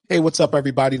Hey, what's up,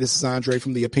 everybody? This is Andre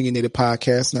from the Opinionated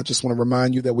Podcast, and I just want to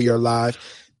remind you that we are live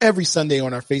every Sunday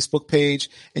on our Facebook page,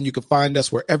 and you can find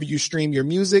us wherever you stream your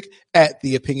music at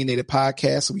the Opinionated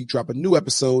Podcast. We drop a new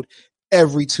episode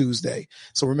every Tuesday.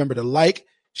 So remember to like,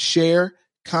 share,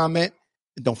 comment,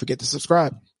 and don't forget to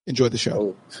subscribe. Enjoy the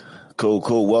show.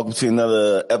 Cool. Welcome to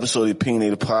another episode of the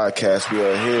Opinionated Podcast. We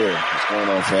are here. What's going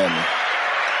on, family?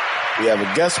 We have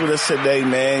a guest with us today,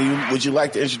 man. Would you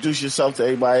like to introduce yourself to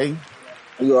everybody?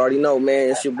 You already know, man.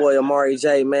 It's your boy Amari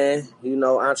J, man. You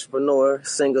know, entrepreneur,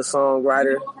 singer,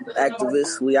 songwriter,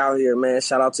 activist. We out here, man.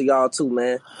 Shout out to y'all too,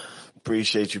 man.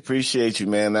 Appreciate you,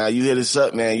 man. Now you hit us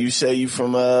up, man. You say you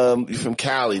from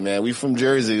Cali, man. We from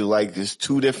Jersey. Like, there's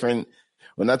two different.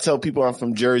 When I tell people I'm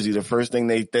from Jersey, the first thing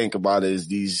they think about is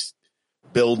these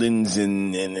buildings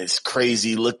and this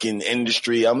crazy looking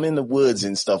industry. I'm in the woods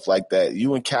and stuff like that.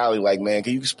 You in Cali, like, man,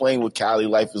 can you explain what Cali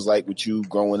life is like with you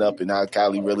growing up and how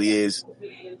Cali really is?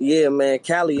 Yeah, man,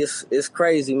 Cali is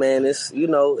crazy, man. It's, you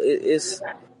know, it's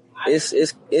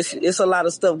a lot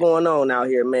of stuff going on out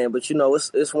here, man. But you know,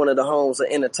 it's one of the homes of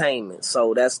entertainment.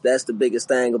 So that's the biggest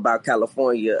thing about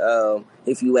California.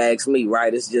 If you ask me,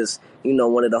 right? It's just, you know,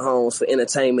 one of the homes for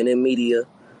entertainment and media.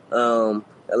 A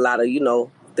lot of, you know,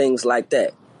 things like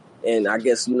that. And I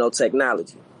guess, you know,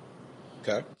 technology.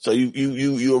 Okay. So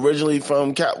you originally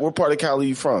from what part of Cali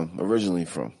you from? Originally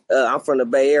from? I'm from the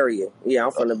Bay Area. Yeah,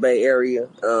 I'm from the Bay Area.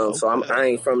 Okay. So I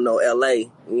ain't from no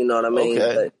LA, you know what I mean?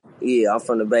 Okay. But yeah, I'm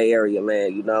from the Bay Area,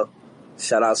 man, you know.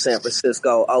 Shout out San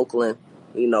Francisco, Oakland,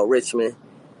 you know, Richmond.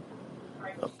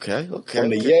 Okay. From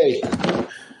the Yay.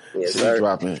 Yes, So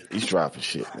sir. he's dropping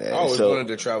shit, man. I always wanted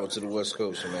to travel to the West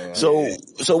Coast, man.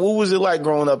 So what was it like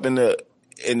growing up in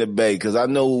the Bay? Because I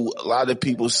know a lot of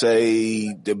people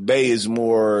say the Bay is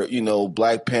more, you know,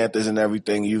 Black Panthers and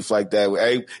everything, youth like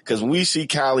that. Because when we see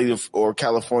Cali or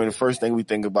California, the first thing we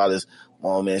think about is,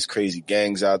 oh man, it's crazy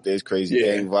gangs out there, it's crazy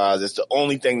gang vibes. It's the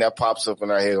only thing that pops up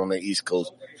in our head on the East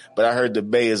Coast. But I heard the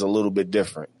Bay is a little bit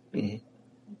different. Mm-hmm.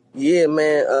 Yeah,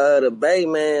 man. The Bay,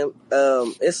 man.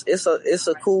 It's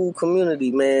a cool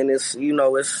community, man. It's, you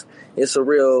know, it's a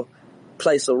real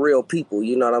place of real people.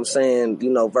 You know what I'm saying? You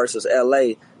know, versus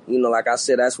LA. You know, like I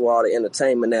said, that's where all the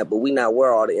entertainment at. But we not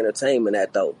where all the entertainment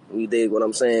at, though. You dig what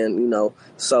I'm saying? You know,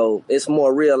 so it's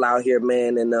more real out here,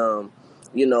 man. And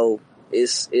you know,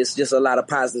 it's just a lot of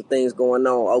positive things going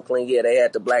on. Oakland, yeah, they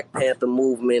had the Black Panther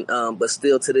movement, but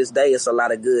still to this day, it's a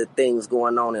lot of good things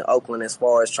going on in Oakland as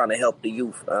far as trying to help the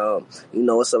youth. You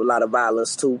know, it's a lot of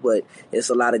violence too, but it's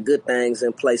a lot of good things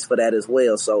in place for that as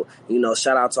well. So, you know,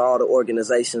 shout out to all the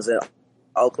organizations in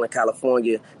Oakland,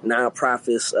 California,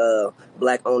 nonprofits,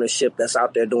 Black ownership that's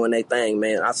out there doing their thing,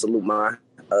 man. I salute my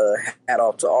hat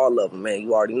off to all of them, man.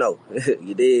 You already know.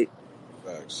 You dig?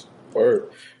 Thanks. Word.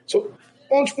 So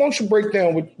why don't you break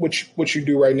down what you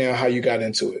do right now, how you got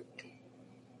into it?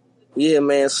 Yeah,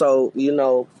 man. So, you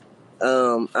know,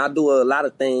 I do a lot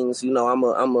of things. You know,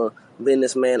 I'm a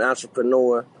businessman,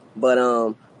 entrepreneur, but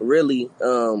really,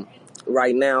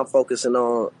 right now I'm focusing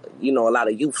on, you know, a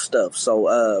lot of youth stuff.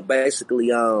 So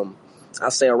basically, I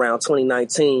say around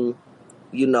 2019,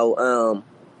 you know,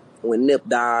 when Nip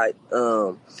died,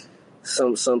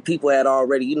 some people had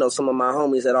already, you know, some of my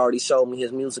homies had already showed me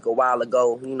his music a while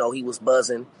ago. You know, he was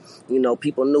buzzing. You know,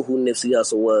 people knew who Nipsey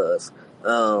Hussle was.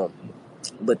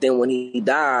 But then when he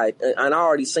died, and I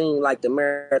already seen like the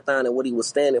marathon and what he was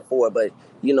standing for, but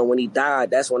you know, when he died,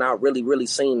 that's when I really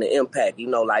seen the impact. You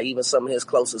know, like even some of his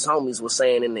closest homies were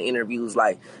saying in the interviews,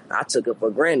 like, I took it for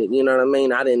granted. You know what I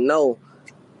mean? I didn't know,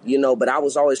 you know, but I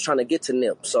was always trying to get to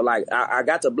Nip. So like, I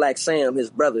got to Black Sam, his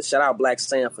brother. Shout out Black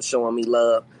Sam for showing me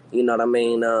love. You know what I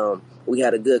mean? We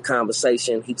had a good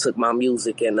conversation. He took my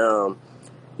music and,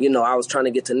 you know, I was trying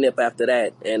to get to Nip after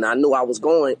that. And I knew I was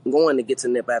going to get to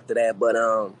Nip after that. But,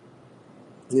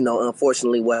 you know,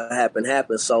 unfortunately what happened.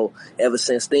 So ever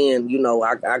since then, you know,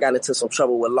 I got into some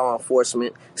trouble with law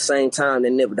enforcement, same time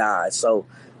that Nip died. So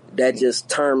that just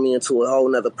turned me into a whole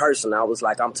nother person. I was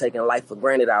like, I'm taking life for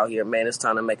granted out here, man. It's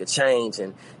time to make a change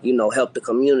and, you know, help the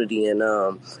community and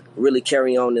really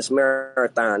carry on this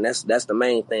marathon. That's the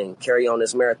main thing. Carry on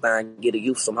this marathon, get the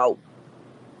youth some hope.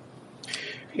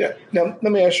 Yeah. Now,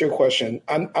 let me ask you a question.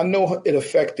 I know it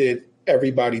affected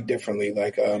everybody differently.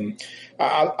 Like,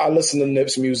 I listen to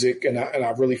Nip's music and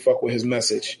I really fuck with his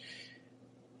message.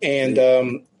 And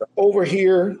over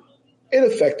here, it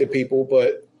affected people,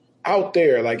 but out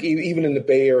there, like even in the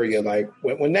Bay Area, like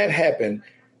when that happened,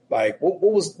 like what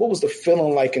was the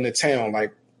feeling like in the town?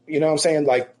 Like, you know what I'm saying?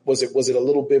 Like, was it a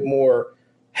little bit more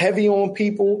heavy on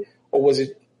people, or was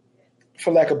it,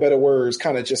 for lack of better words,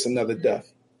 kind of just another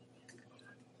death?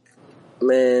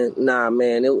 Man, nah,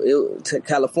 man.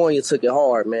 California took it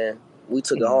hard, man. We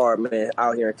took it hard, man.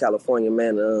 Out here in California,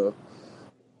 man.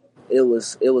 It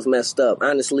was messed up.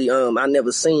 Honestly, I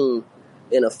never seen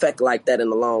an effect like that in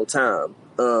a long time.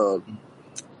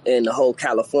 And the whole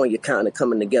California kind of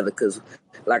coming together, because,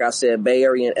 like I said, Bay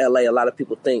Area and LA, a lot of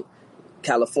people think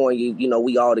California,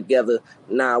 we all together.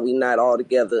 Nah, we not all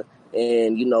together.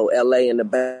 And, LA and the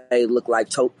Bay look like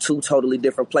two totally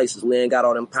different places. We ain't got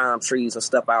all them palm trees and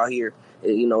stuff out here. It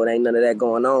ain't none of that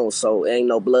going on. So ain't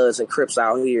no Bloods and Crips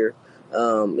out here. They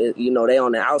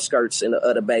on the outskirts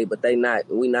of the Bay, but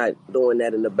we not doing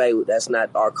that in the Bay. That's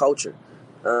not our culture.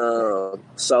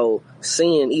 So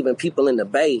seeing even people in the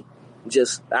Bay,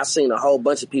 I seen a whole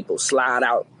bunch of people slide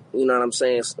out, you know what I'm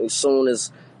saying? As soon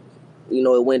as,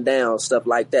 it went down, stuff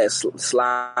like that,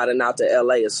 sliding out to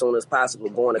LA as soon as possible,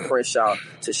 going to Crenshaw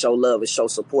to show love and show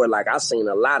support. Like, I seen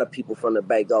a lot of people from the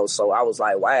Bay go. So I was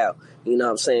like, wow, you know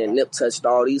what I'm saying? Nip touched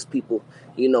all these people,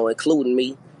 including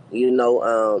me,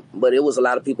 but it was a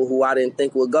lot of people who I didn't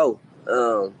think would go.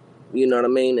 You know what I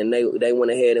mean? And they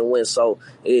went ahead and went. So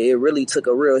it really took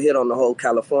a real hit on the whole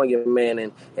California,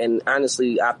 man. And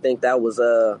honestly, I think that was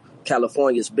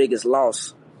California's biggest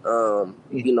loss,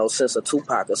 since a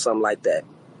Tupac or something like that.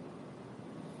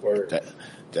 Word.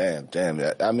 Damn.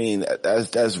 I mean,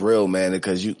 that's real, man.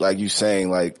 Because you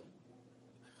saying, like,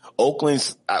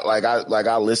 Oakland's,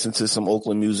 I listen to some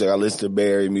Oakland music. I listen to Bay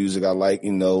Area music. I like,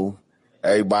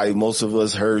 most of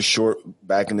us heard Short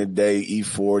back in the day,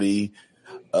 E40.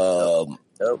 I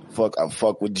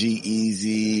fuck with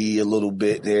G-Eazy a little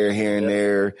bit there, here and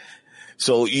there.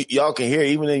 So y'all can hear,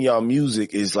 even in y'all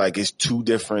music, is like, it's two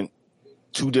different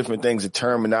things, the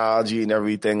terminology and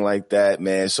everything like that,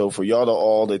 man. So for y'all to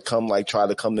all that try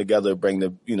to come together, bring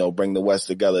the West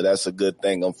together, that's a good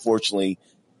thing. Unfortunately,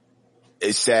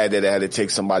 it's sad that it had to take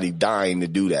somebody dying to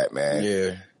do that, man.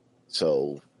 Yeah.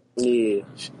 So. Yeah,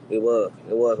 it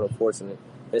was unfortunate.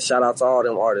 And shout out to all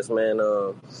them artists, man.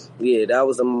 That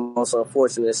was the most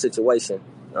unfortunate situation.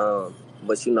 But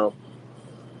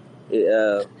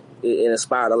it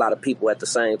inspired a lot of people at the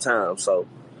same time. So,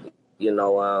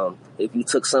 if you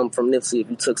took something from Nipsey, if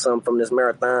you took something from this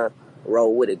marathon,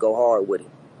 roll with it, go hard with it.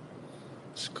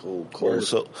 It's cool.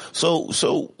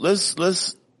 So let's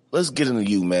get into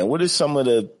you, man. What are some of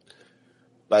the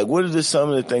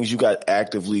things you got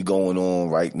actively going on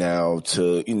right now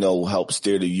to, help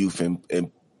steer the youth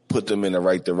and put them in the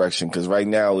right direction? Because right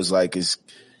now it's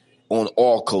on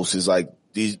all coasts. It's like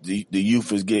the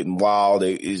youth is getting wild.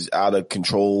 It is out of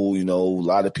control. A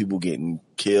lot of people getting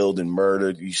killed and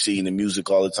murdered. You see in the music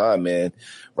all the time, man.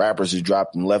 Rappers are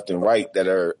dropping left and right that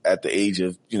are at the age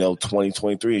of, 20,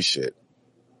 23 and shit.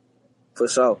 For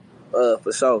sure.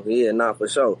 Yeah, not for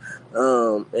sure.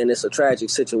 And it's a tragic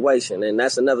situation. And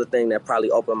that's another thing that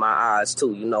probably opened my eyes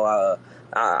too.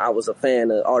 I was a fan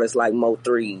of artists like Mo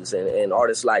Threes and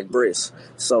artists like Briss.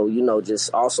 So,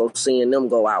 just also seeing them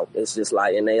go out, it's just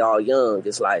like, and they all young.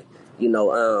 It's like,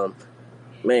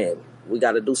 man, we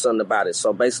got to do something about it.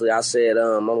 So basically I said,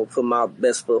 I'm going to put my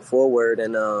best foot forward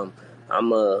and, I'm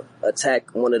going to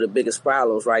attack one of the biggest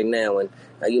problems right now. And,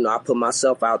 I put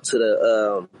myself out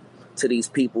to these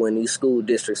people in these school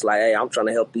districts, like, hey, I'm trying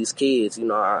to help these kids.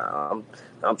 I'm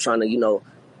trying to,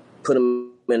 put them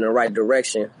in the right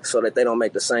direction so that they don't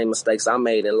make the same mistakes I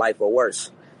made in life or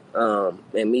worse. And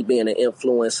me being an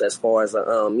influence as far as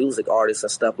a music artist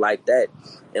and stuff like that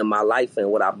in my life and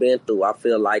what I've been through, I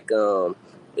feel like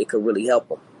it could really help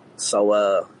them.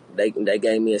 So they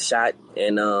gave me a shot,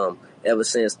 and ever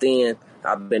since then,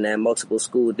 I've been at multiple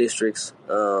school districts,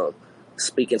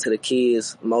 speaking to the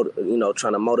kids,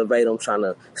 trying to motivate them, trying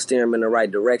to steer them in the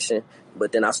right direction.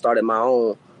 But then I started my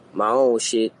own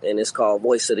shit, and it's called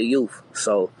Voice of the Youth.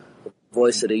 So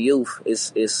Voice of the Youth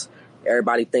is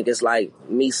everybody think it's like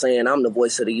me saying I'm the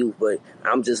voice of the youth, but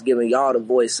I'm just giving y'all the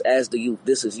voice as the youth.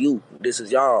 This is you. This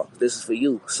is y'all. This is for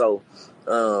you. So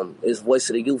it's Voice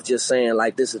of the Youth, just saying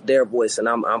like this is their voice, and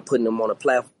I'm putting them on a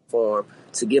platform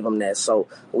to give them that. So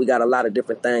we got a lot of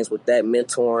different things with that,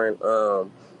 mentoring,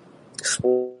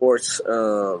 sports,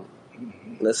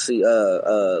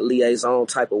 liaison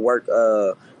type of work,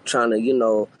 trying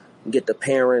to, get the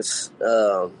parents,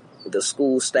 the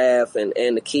school staff and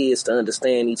the kids to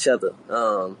understand each other,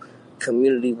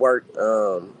 community work,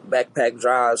 backpack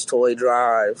drives, toy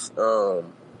drives.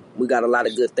 We got a lot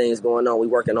of good things going on. We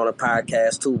working on a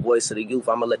podcast too, Voice of the Youth.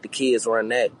 I'm gonna let the kids run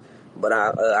that. But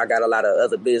I got a lot of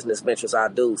other business ventures I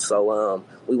do. So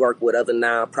we work with other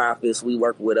nonprofits. We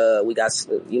work with we got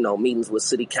meetings with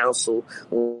city council.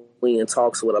 We in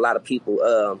talks with a lot of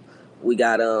people. We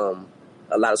got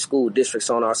a lot of school districts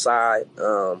on our side.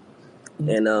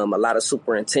 and a lot of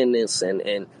superintendents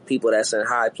and people that's in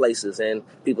high places and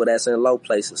people that's in low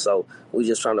places. So we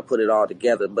just trying to put it all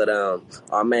together. But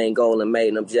our main goal and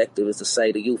main objective is to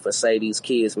say to youth and say these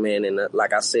kids, man. And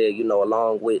like I said, you know,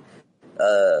 along with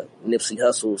Nipsey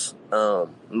Hussle's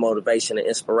motivation and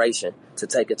inspiration to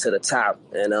take it to the top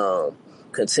and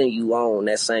continue on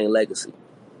that same legacy.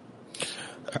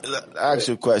 I ask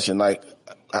you a question. Like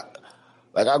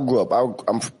I grew up.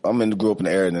 Grew up in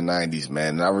the era in the 90s,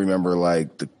 man. And I remember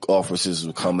like the officers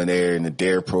would come in there and the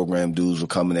DARE program dudes would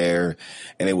come in there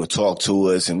and they would talk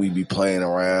to us and we'd be playing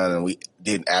around and we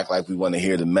didn't act like we wanted to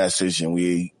hear the message and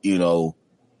we, you know,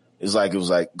 it was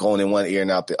like going in one ear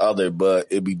and out the other, but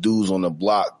it'd be dudes on the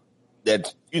block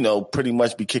that, you know, pretty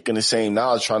much be kicking the same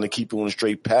knowledge, trying to keep you on a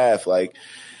straight path. Like,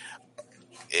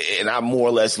 and I more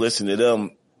or less listen to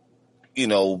them, you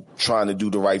know, trying to do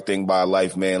the right thing by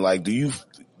life, man. Like, do you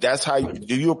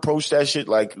approach that shit?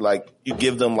 Like you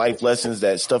give them life lessons,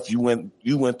 that stuff you went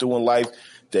through in life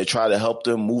that try to help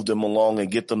them, move them along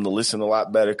and get them to listen a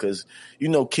lot better. Cause, you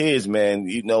know, kids, man,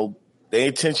 you know, their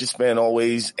attention span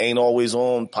ain't always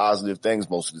on positive things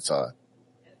most of the time.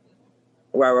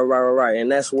 Right.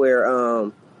 And that's where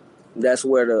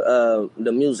the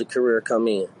music career come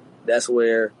in. That's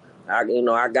where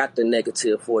I got the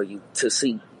negative for you to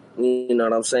see. You know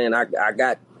what I'm saying? I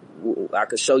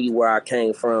could show you where I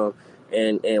came from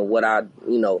and what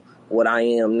I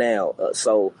am now.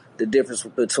 So the difference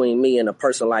between me and a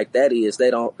person like that is they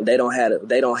don't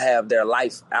have their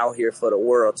life out here for the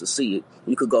world to see it.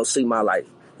 You could go see my life.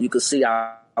 You could see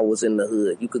how I was in the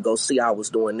hood. You could go see I was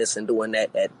doing this and doing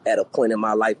that at a point in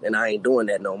my life, and I ain't doing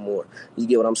that no more. You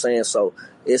get what I'm saying? So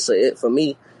for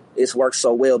me, it's worked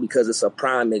so well because it's a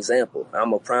prime example.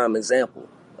 I'm a prime example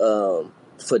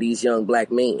for these young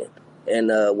black men.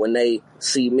 And when they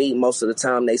see me, most of the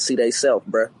time they see theyself,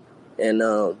 bruh. And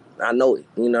I know it.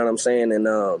 You know what I'm saying? And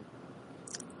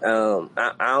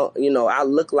I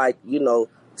look like, you know,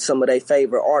 some of their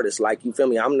favorite artists. Like, you feel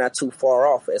me? I'm not too far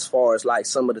off as far as like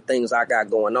some of the things I got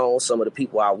going on, some of the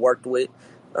people I worked with.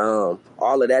 All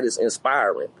of that is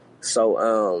inspiring.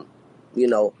 So, you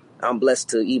know, I'm blessed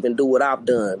to even do what I've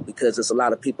done because there's a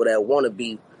lot of people that want to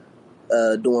be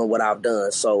doing what I've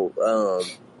done. So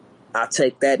I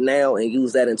take that now and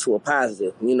use that into a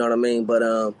positive. You know what I mean?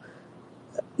 But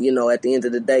you know, at the end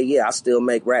of the day, yeah, I still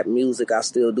make rap music. I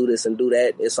still do this and do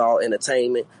that. It's all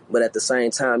entertainment. But at the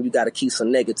same time, you got to keep some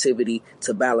negativity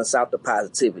to balance out the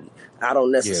positivity. I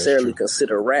don't necessarily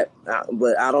consider rap,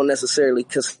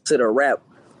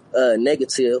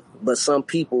 negative, but some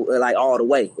people are like all the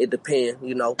way. It depends,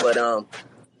 you know, but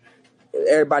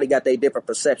everybody got their different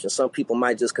perceptions. Some people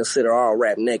might just consider all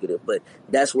rap negative, but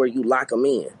that's where you lock them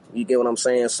in. You get what I'm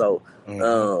saying? So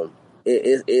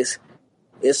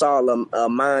it's all a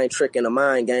mind trick and a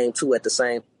mind game too at the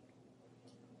same.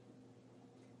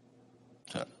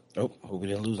 Oh, hope we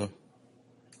didn't lose him.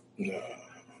 No.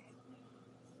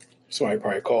 Somebody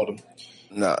probably called him.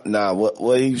 Nah.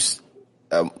 What he's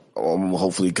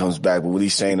hopefully he comes back. But what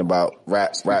he's saying about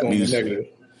rap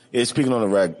music, it's speaking on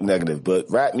the negative.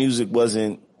 But rap music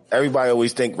wasn't. Everybody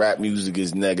always think rap music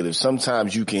is negative.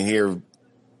 Sometimes you can hear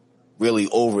really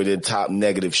over the top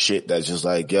negative shit that's just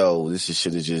like, yo, this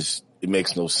shit is just. It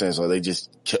makes no sense. Or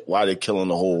why they're killing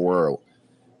the whole world.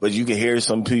 But you can hear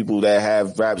some people that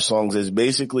have rap songs that's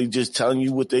basically just telling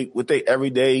you what they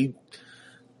everyday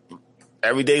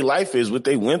life is, what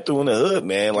they went through in the hood,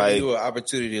 man. Like, you an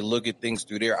opportunity to look at things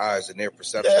through their eyes and their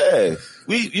perception. Yeah,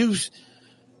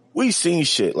 we seen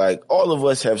shit. Like, all of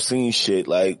us have seen shit.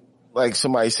 Like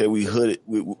somebody said, we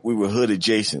were hood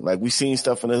adjacent. Like, we seen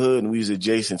stuff in the hood and we was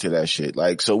adjacent to that shit.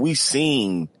 Like, so we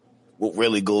seen what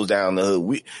really goes down the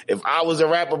hood. If I was a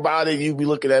rap about it, you'd be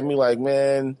looking at me like,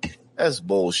 man, that's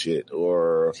bullshit,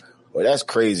 or that's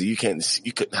crazy.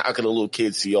 How could a little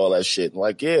kid see all that shit? And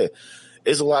like, yeah,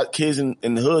 there's a lot of kids in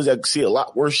the hoods that see a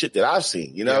lot worse shit that I've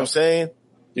seen. You know what I'm saying?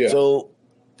 Yeah. So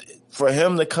for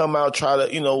him to come out, try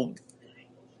to, you know,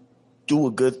 do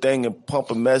a good thing and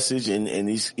pump a message and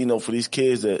these, you know, for these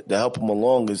kids to help them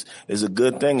along is a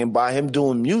good thing. And by him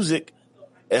doing music,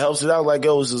 it helps it out. Like,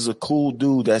 yo, this is a cool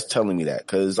dude that's telling me that.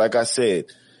 Cause like I said,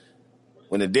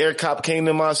 when the DARE cop came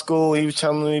to my school, he was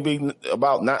telling me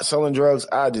about not selling drugs.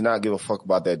 I did not give a fuck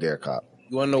about that DARE cop.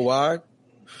 You want to know why?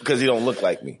 Because he don't look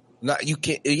like me. Not, you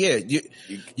can't, yeah. You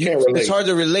can't relate. It's hard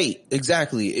to relate.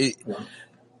 Exactly.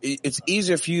 It's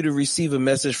easier for you to receive a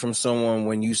message from someone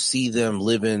when you see them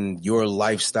living your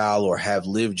lifestyle or have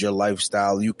lived your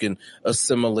lifestyle. You can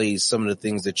assimilate some of the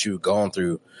things that you've gone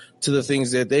through to the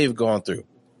things that they've gone through.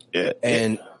 Yeah.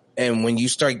 And when you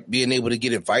start being able to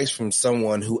get advice from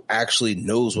someone who actually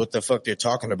knows what the fuck they're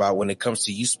talking about when it comes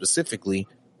to you specifically,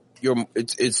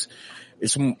 it's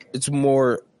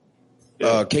more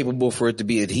capable for it to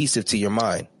be adhesive to your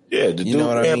mind. Yeah, you know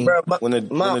what I mean? Bro,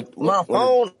 my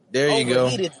phone there you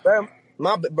overheated, go.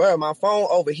 Bro. My phone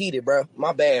overheated, bro.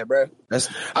 My bad, bro.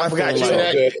 I forgot you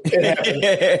that.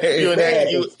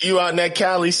 You out in that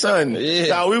Cali sun. Yeah.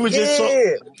 Now we were just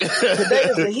Today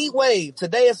is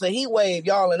a heat wave.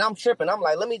 Y'all, and I'm tripping. I'm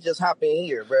like, let me just hop in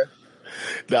here, bro.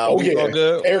 All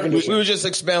good. We were just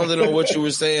expounding on what you were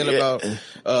saying about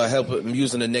helping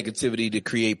using the negativity to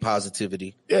create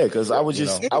positivity. Yeah, because I was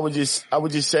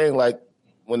just saying, like,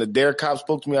 when the dare cop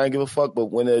spoke to me, I didn't give a fuck. But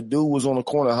when a dude was on the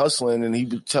corner hustling and he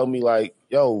would tell me like,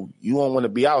 "Yo, you don't want to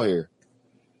be out here,"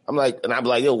 I'm like, and I'm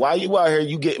like, "Yo, why you out here?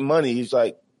 You getting money?" He's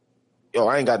like, "Yo,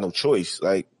 I ain't got no choice."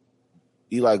 Like,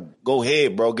 he like, "Go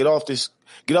ahead, bro. Get out this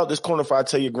corner if I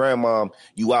tell your grandmom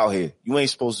you out here. You ain't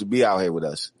supposed to be out here with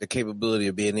us." The capability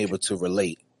of being able to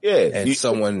relate. Yeah. And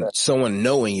someone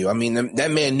knowing you. I mean,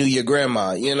 that man knew your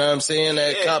grandma. You know what I'm saying?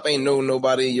 That cop ain't know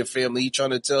nobody in your family. He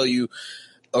trying to tell you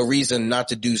a reason not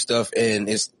to do stuff, and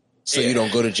it's so you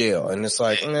don't go to jail. And it's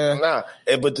like, nah.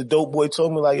 But the dope boy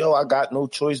told me like, "Yo, I got no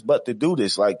choice but to do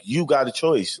this. Like, you got a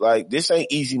choice. Like, this ain't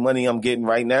easy money I'm getting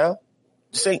right now.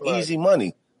 This ain't easy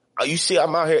money. You see,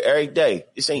 I'm out here every day.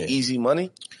 This ain't easy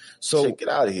money. So get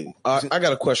out of here." I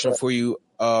got a question for you.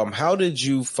 How did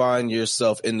you find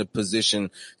yourself in the position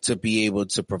to be able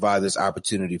to provide this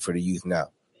opportunity for the youth now?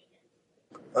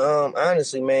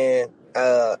 Honestly, man,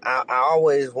 I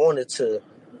always wanted to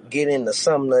get into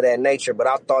something of that nature, but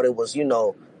I thought it was,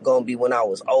 gonna be when I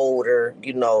was older,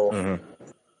 I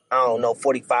don't know,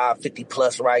 45, 50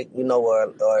 plus, right?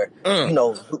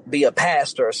 Or be a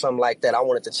pastor or something like that. I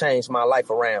wanted to change my life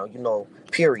around,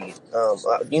 period.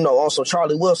 On some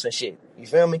Charlie Wilson shit. You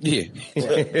feel me? Yeah.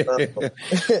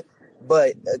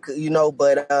 But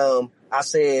I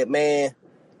said, man,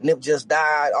 Nip just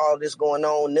died, all this going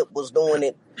on, Nip was doing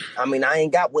it. I mean, I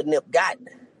ain't got what Nip got,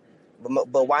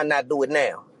 but why not do it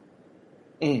now?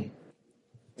 You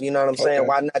know what I'm saying?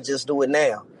 Why not just do it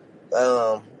now?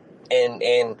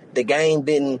 And the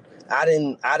game I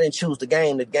didn't choose the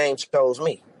game chose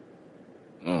me.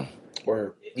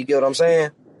 Word. You get what I'm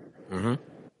saying? Mm-hmm.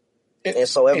 And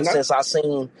so ever since I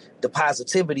seen the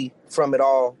positivity from it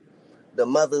all, the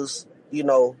mothers,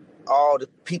 all the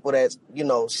people that,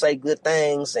 say good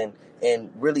things and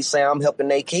really say I'm helping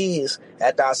their kids,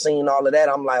 after I seen all of that,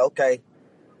 I'm like, okay,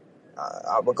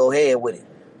 I'm going to go ahead with it.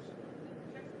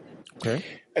 Okay.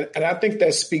 And I think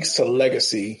that speaks to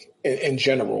legacy in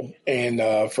general.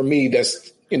 And for me,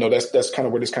 that's kind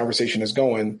of where this conversation is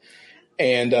going.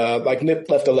 And like Nip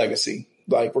left a legacy.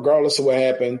 Like, regardless of what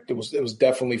happened, it was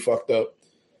definitely fucked up.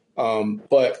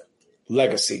 But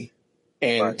legacy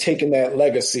and taking that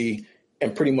legacy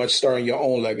and pretty much starting your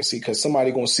own legacy, because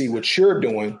somebody going to see what you're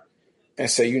doing and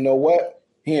say, you know what?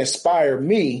 He inspired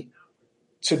me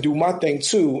to do my thing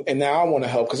too. And now I want to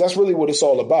help, because that's really what it's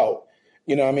all about.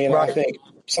 You know what I mean? Right. I think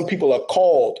some people are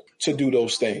called to do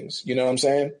those things. You know what I'm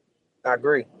saying? I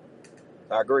agree.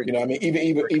 You know what I mean?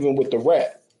 Even with the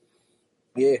rap.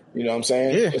 Yeah. You know what I'm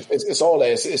saying? Yeah. It's all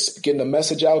that. It's getting the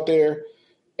message out there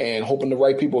and hoping the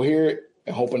right people hear it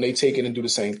and hoping they take it and do the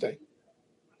same thing.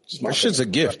 That shit's a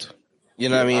gift. You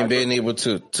know what I mean? Being able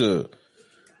to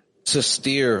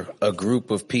steer a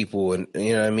group of people and,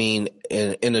 you know what I mean,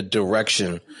 in a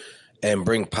direction and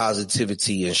bring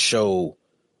positivity and show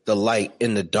the light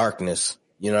in the darkness.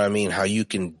 You know what I mean? How you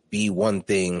can be one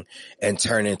thing and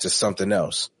turn into something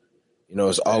else.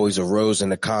 It's always a rose in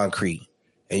the concrete.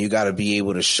 And you got to be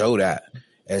able to show that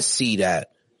and see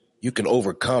that you can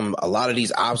overcome a lot of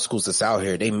these obstacles that's out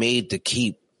here. They made to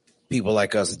keep people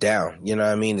like us down. You know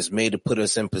what I mean? It's made to put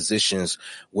us in positions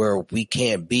where we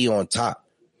can't be on top,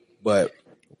 but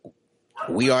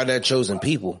we are that chosen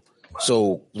people.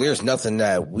 So there's nothing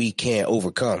that we can't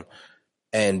overcome.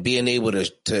 And being able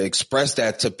to express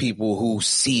that to people who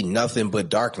see nothing but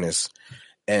darkness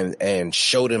and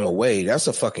show them a way, that's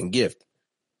a fucking gift.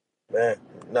 Man,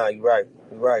 no, you're right.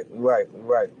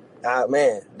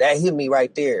 Man, that hit me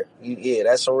right there. Yeah,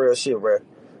 that's some real shit, bro.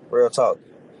 Real talk.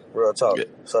 Yeah.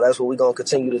 So that's what we're going to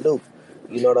continue to do.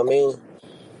 You know what I mean?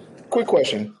 Quick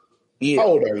question. Yeah. How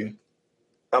old are you?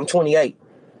 I'm 28.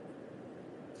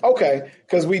 Okay,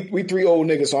 because we three old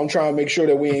niggas, so I'm trying to make sure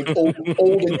that we ain't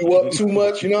olding you up too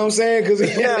much. You know what I'm saying? Because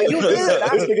yeah, you good.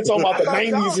 This nigga talking about the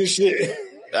 90s and shit.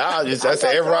 That's the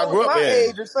era I grew up in.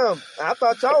 Age or something. I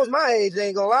thought y'all was my age.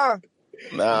 Ain't gonna lie.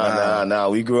 Nah.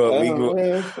 We grew up. I'm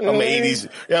 80s.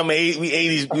 Yeah, we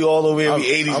 80s. We all over here. We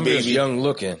 80s, I'm baby. Just young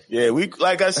looking. Yeah, we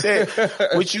like I said.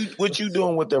 what you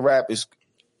doing with the rap is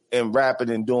and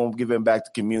rapping and giving back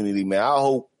to community, man. I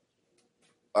hope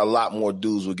a lot more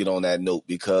dudes would get on that note,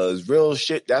 because real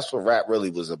shit, that's what rap really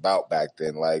was about back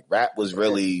then. Like, rap was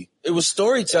really, it was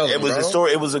storytelling. It was a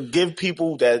story. It was a give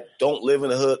people that don't live in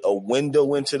the hood a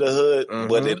window into the hood,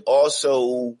 but it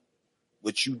also,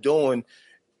 what you doing,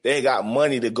 they got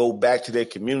money to go back to their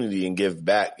community and give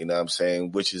back, you know what I'm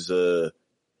saying? Which is a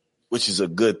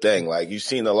good thing. Like, you've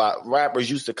seen a lot, rappers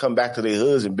used to come back to their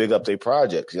hoods and big up their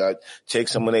projects. You know, take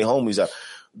some of their homies out.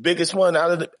 Biggest one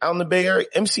out in the Bay Area,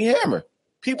 MC Hammer.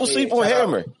 People sleep on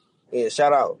Hammer. Yeah,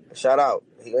 shout out.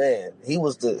 Man, he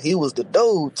was the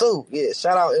dude too. Yeah,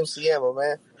 shout out MC Hammer,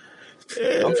 man.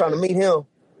 Yeah. I'm trying to meet him.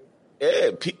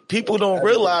 Yeah, people don't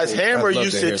realize Hammer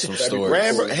used to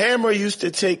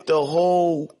take the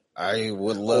whole. I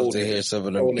would love to hear some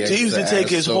of them. He used to take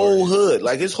his whole hood,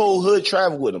 like his whole hood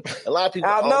traveled with him. A lot of people.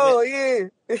 I know, yeah.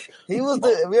 He was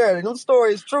them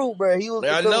stories true, bro. He was.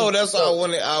 I know. That's what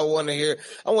I want to hear.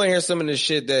 I want to hear some of the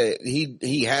shit that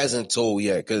he hasn't told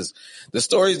yet, because the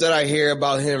stories that I hear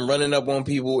about him running up on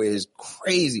people is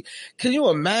crazy. Can you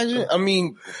imagine? I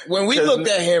mean, when we looked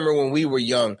at Hammer when we were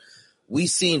young, we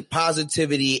seen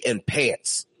positivity in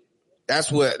pants. That's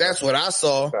what I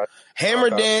saw. Hammer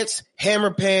dance,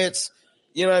 hammer pants,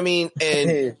 you know what I mean?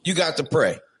 And you got to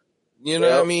pray. You know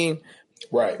what I mean?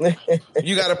 Right.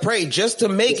 You got to pray just to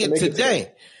make it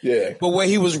today. Yeah. But what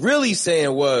he was really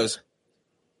saying was,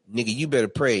 nigga, you better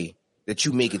pray that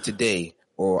you make it today,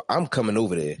 or I'm coming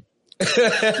over there.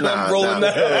 I'm rolling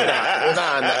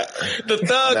The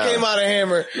thug came out of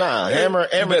Hammer. Hammer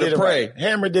did pray. Right.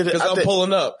 Hammer did it. Because I'm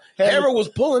pulling up. Hammer was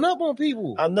pulling up on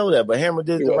people. I know that, but Hammer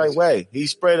did it the right way. He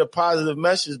spread a positive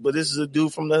message, but this is a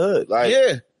dude from the hood. Like,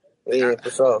 yeah, for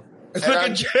sure. Look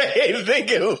at Jay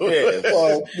thinking.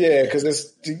 Well, yeah, because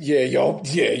it's you wild.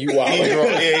 You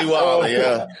wild.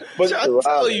 Yeah, but I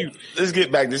tell you, let's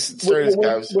get back.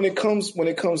 When it comes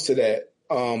to that.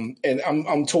 And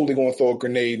I'm totally going to throw a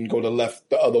grenade and go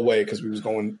the other way, because we was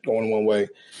going one way.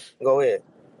 Go ahead.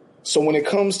 So when it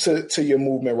comes to your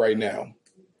movement right now,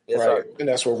 yes, right, sir. And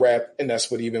that's what rap, and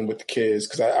that's what even with the kids,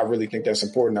 because I really think that's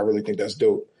important. I really think that's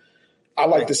dope. I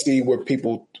like to see where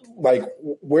people like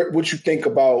what you think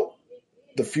about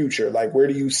the future. Like, where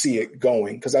do you see it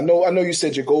going? Because I know you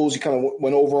said your goals. You kind of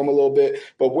went over them a little bit,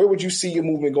 but where would you see your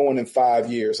movement going in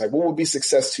 5 years? Like, what would be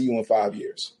success to you in 5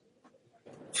 years?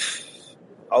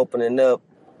 Opening up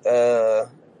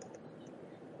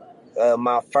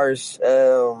my first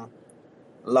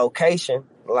location,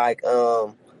 like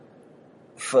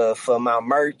for my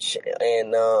merch,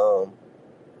 and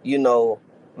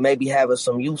maybe having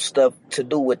some youth stuff to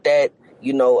do with that.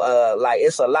 Like,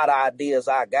 it's a lot of ideas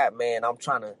I got, man. I'm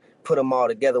trying to put them all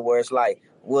together where it's like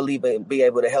we'll even be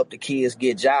able to help the kids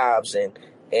get jobs and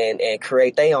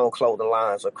create their own clothing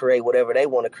lines, or create whatever they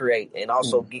want to create, and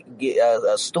also get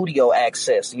a studio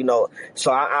access,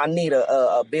 So I need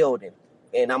a building,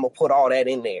 and I'm going to put all that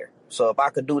in there. So if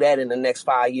I could do that in the next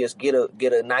 5 years, get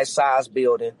a nice size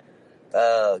building,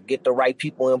 get the right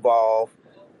people involved,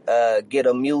 get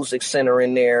a music center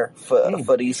in there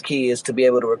for these kids to be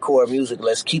able to record music.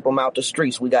 Let's keep them out the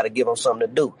streets. We got to give them something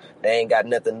to do. They ain't got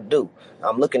nothing to do.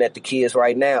 I'm looking at the kids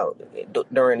right now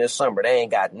during this summer. They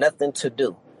ain't got nothing to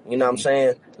do. You know what I'm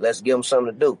saying? Let's give them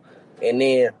something to do. And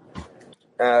then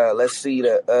let's see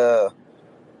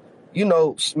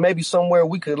maybe somewhere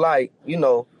we could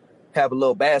have a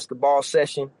little basketball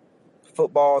session,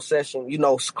 football session,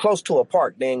 close to a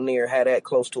park. Dang near had that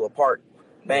close to a park.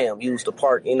 Bam, use the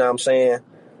park, you know what I'm saying?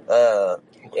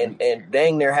 And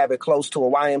dang near have it close to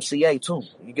a YMCA too.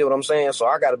 You get what I'm saying? So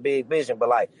I got a big vision, but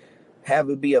like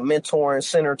have it be a mentoring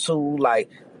center too. Like,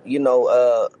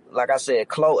 like I said,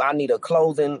 I need a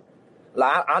clothing.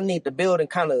 Like I need the building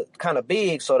kind of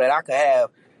big so that I could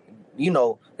have,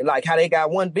 like how they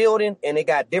got one building and they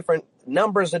got different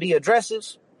numbers of the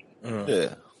addresses.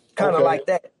 Yeah. Kind of like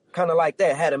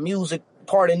that. Had a music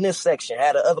part in this section,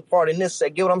 had the other part in this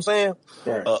section. Get what I'm saying?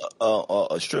 Right.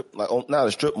 A strip, like not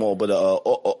a strip mall, but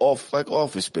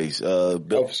office space.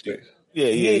 Office space. Yeah,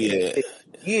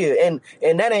 and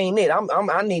that ain't it.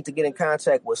 I need to get in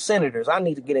contact with senators. I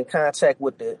need to get in contact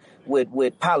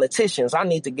with politicians. I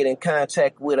need to get in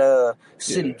contact with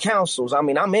city councils. I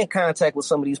mean, I'm in contact with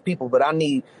some of these people, but I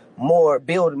need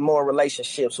building more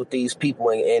relationships with these people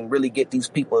and really get these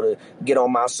people to get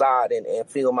on my side and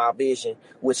feel my vision,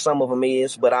 which some of them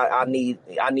is, but I need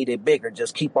it bigger.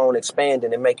 Just keep on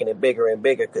expanding and making it bigger and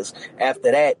bigger, because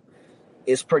after that,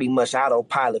 it's pretty much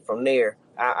autopilot from there.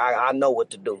 I know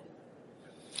what to do.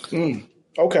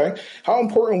 Okay. How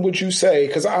important would you say,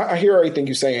 because I hear everything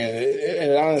you're saying,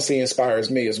 and it honestly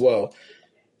inspires me as well.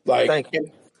 Like, thank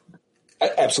you.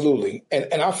 Absolutely.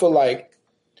 And I feel like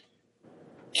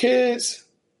kids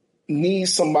need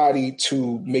somebody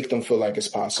to make them feel like it's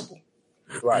possible.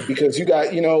 Right. Because you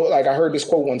got, like I heard this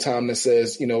quote one time that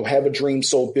says, have a dream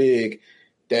so big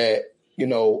that,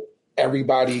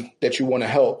 everybody that you want to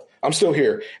help, I'm still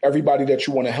here. Everybody that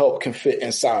you want to help can fit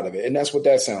inside of it. And that's what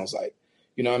that sounds like.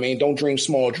 You know what I mean? Don't dream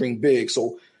small, dream big.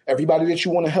 So everybody that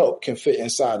you want to help can fit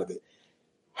inside of it.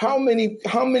 How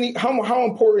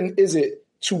important is it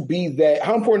to be that?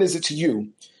 How important is it to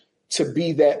you to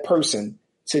be that person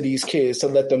to these kids, to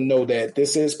let them know that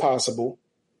this is possible,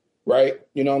 right?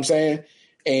 You know what I'm saying?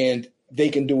 And they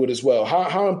can do it as well.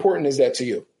 How important is that to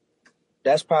you?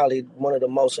 That's probably one of the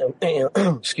most,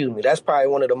 excuse me, that's probably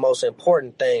one of the most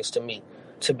important things to me,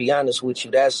 to be honest with you.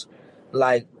 That's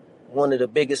like one of the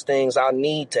biggest things I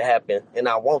need to happen and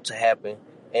I want to happen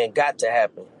and got to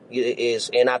happen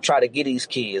is, and I try to get these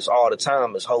kids all the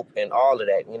time is hope and all of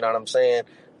that. You know what I'm saying?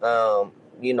 I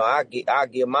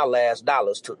give my last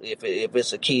dollars to, if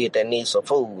it's a kid that needs some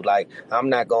food, like I'm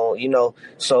not going,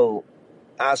 so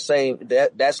I say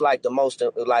that's like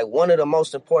one of the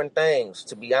most important things,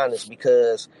 to be honest,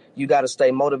 because you got to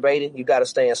stay motivated. You got to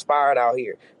stay inspired out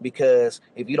here, because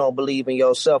if you don't believe in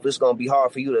yourself, it's going to be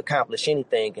hard for you to accomplish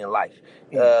anything in life.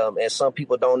 And some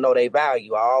people don't know their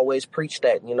value. I always preach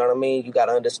that, you know what I mean? You got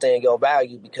to understand your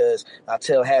value, because I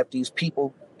tell half these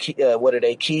people, whether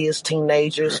they kids,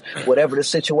 teenagers, whatever the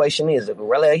situation is, if a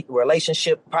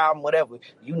relationship problem, whatever,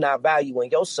 you not valuing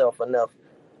yourself enough.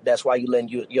 That's why you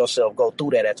letting yourself go through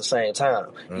that at the same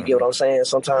time. You get what I'm saying?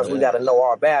 Sometimes we got to know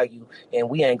our value, and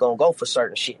we ain't going to go for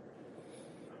certain shit.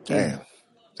 Damn.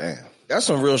 That's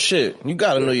some real shit. You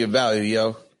got to know your value,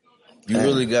 yo. You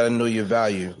really got to know your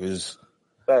value.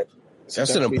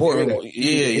 That's an important,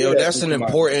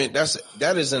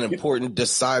 that is an important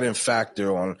deciding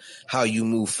factor on how you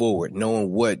move forward,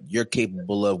 knowing what you're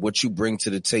capable of, what you bring to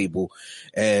the table,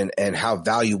 and how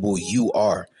valuable you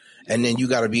are. And then you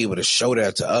got to be able to show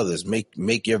that to others,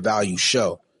 make your value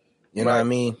show. You know what I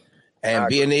mean? And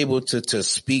being able to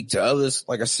speak to others,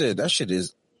 like I said, I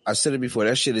said it before,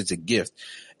 that shit is a gift,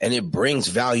 and it brings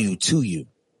value to you.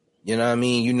 You know what I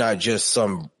mean? You're not just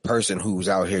some person who's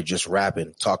out here just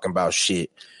rapping, talking about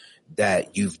shit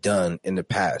that you've done in the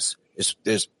past.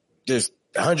 There's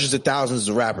hundreds of thousands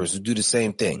of rappers who do the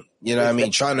same thing. You know what I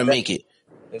mean? Trying to make it.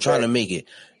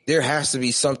 There has to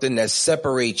be something that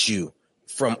separates you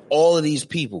from all of these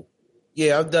people.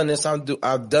 Yeah, I've done this. I've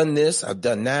done this. I've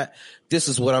done that. This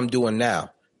is what I'm doing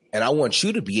now. And I want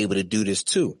you to be able to do this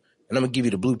too. And I'm going to give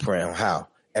you the blueprint on how.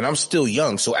 And I'm still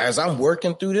young. So as I'm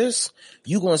working through this,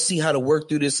 you're going to see how to work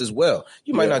through this as well.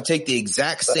 You might not take the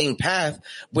exact same path,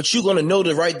 but you're going to know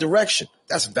the right direction.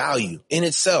 That's value in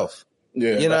itself.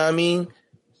 Yeah. You know what I mean?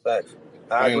 Facts.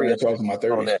 I agree. Talking about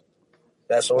 30. On that.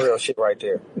 That's some real shit right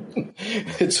there.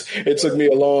 It took me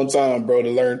a long time, bro, to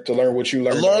learn what you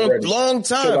learned. Long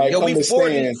time. Like, yo, we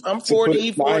 40. I'm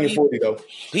 40. 40. I ain't 40 though.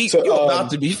 You're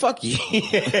about to be fucky.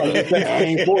 I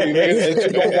ain't 40, man. I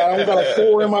don't got a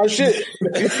 4 in my shit.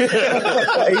 He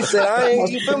said, I ain't,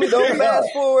 you feel me? Don't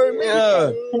fast forward,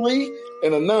 man. 3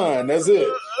 and a 9. That's it.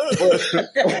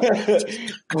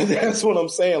 But that's what I'm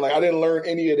saying. Like, I didn't learn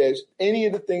any of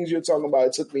the things you're talking about.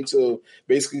 It took me till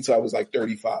I was like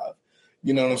 35.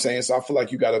 You know what I'm saying? So I feel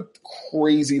like you got a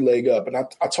crazy leg up. And I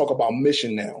talk about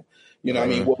mission now. You know what I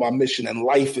mean? What my mission in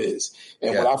life is.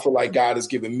 And what I feel like God has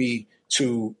given me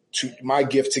to my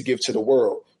gift to give to the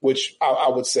world, which I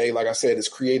would say, like I said, is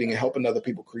creating and helping other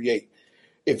people create.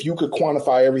 If you could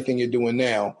quantify everything you're doing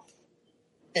now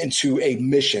into a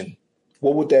mission,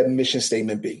 what would that mission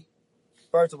statement be?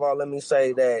 First of all, let me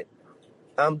say that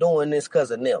I'm doing this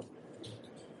because of Nip.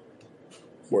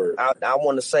 Word. I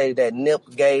want to say that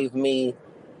Nip gave me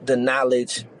the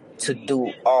knowledge to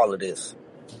do all of this,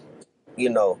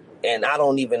 and I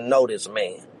don't even know this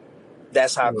man.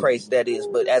 That's how crazy that is.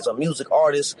 But as a music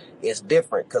artist, it's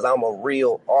different because I'm a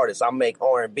real artist. I make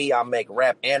R&B, I make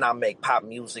rap, and I make pop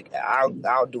music.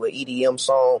 I'll do an EDM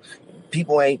song.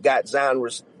 People ain't got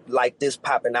genres like this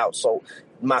popping out, so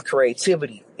my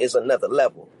creativity is another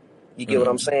level. You get what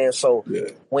I'm saying? So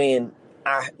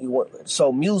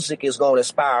so music is going to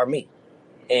inspire me,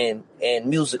 and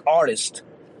music artists,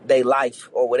 they life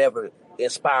or whatever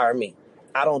inspire me.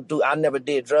 I never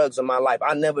did drugs in my life.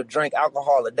 I never drank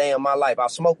alcohol a day in my life. I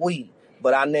smoke weed,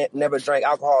 but I never drank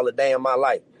alcohol a day in my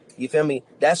life. You feel me?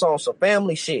 That's on some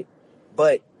family shit.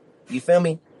 But you feel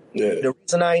me? Yeah. The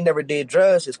reason I ain't never did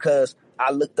drugs is because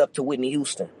I looked up to Whitney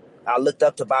Houston. I looked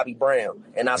up to Bobby Brown,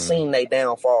 and I seen they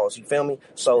downfalls. You feel me?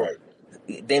 So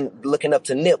then looking up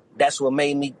to Nip, that's what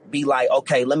made me be like,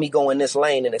 okay, let me go in this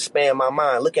lane and expand my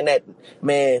mind. Looking at,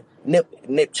 man,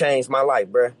 Nip changed my life,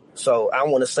 bruh. So I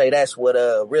want to say that's what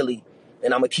really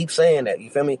And I'm going to keep saying that, you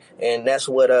feel me? And that's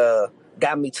what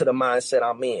got me to the mindset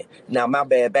I'm in. Now, my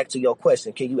bad, back to your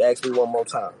question. Can you ask me one more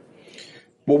time?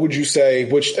 What would you say,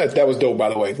 which that was dope, by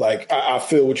the way. Like, I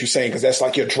feel what you're saying, because that's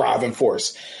like your driving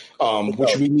force,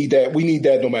 which we need that. We need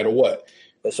that no matter what.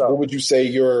 What would you say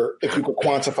if you could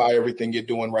quantify everything you're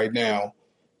doing right now,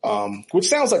 which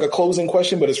sounds like a closing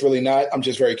question, but it's really not. I'm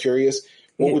just very curious.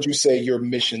 What would you say your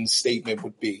mission statement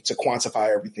would be to quantify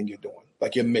everything you're doing?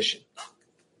 Like your mission?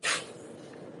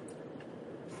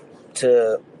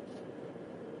 To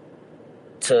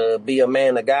be a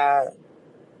man of God,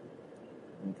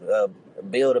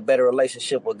 build a better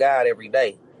relationship with God every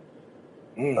day.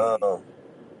 To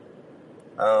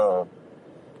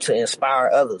inspire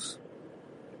others.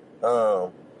 I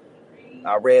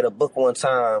read a book one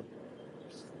time.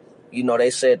 You know, they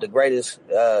said the greatest.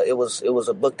 It was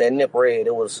a book that Nip read.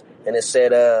 It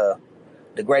said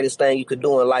the greatest thing you could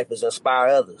do in life is inspire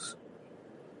others.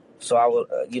 So I would,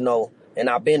 and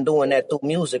I've been doing that through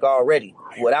music already,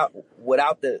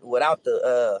 without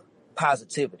the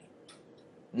positivity.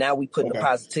 Now we putting the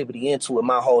positivity into it.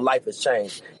 My whole life has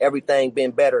changed. Everything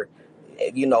been better,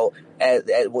 as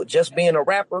just being a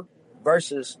rapper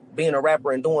versus being a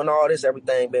rapper and doing all this.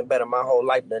 Everything been better. My whole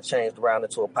life done changed around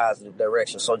into a positive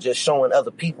direction. So just showing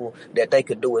other people that they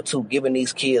could do it too, giving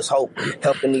these kids hope,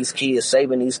 helping these kids,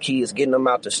 saving these kids, getting them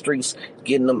out the streets,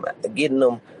 getting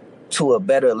them to a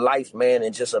better life, man,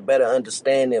 and just a better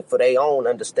understanding for their own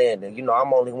understanding.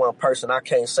 I'm only one person. I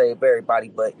can't save everybody,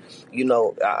 but,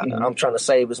 I'm trying to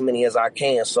save as many as I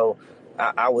can. So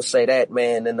I would say that,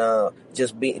 man, and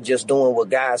just doing what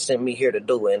God sent me here to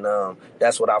do. And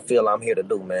that's what I feel I'm here to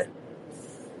do, man.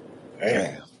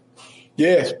 Man.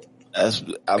 Yeah. I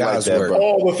like that, word. bro.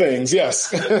 All the things,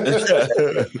 yes. All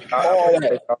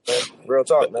that, real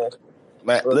talk, man.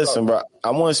 Man, listen, bro,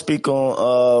 I want to speak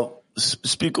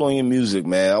on your music,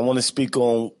 man. I want to speak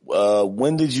on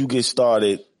when did you get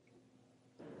started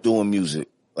doing music,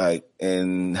 like,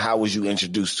 and how was you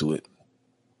introduced to it?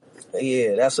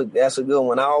 Yeah, that's a good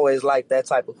one. I always like that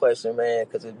type of question, man,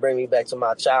 because it brings me back to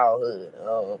my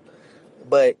childhood.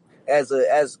 But as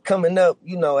coming up,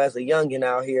 as a youngin'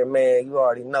 out here, man, you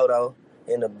already know though,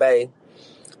 in the Bay,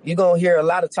 you're gonna hear a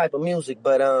lot of type of music.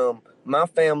 But my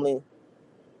family,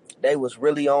 they was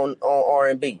really on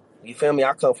R&B. You feel me?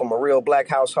 I come from a real black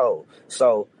household.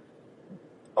 So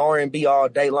R&B all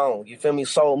day long. You feel me?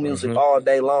 Soul music all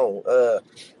day long.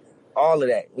 All of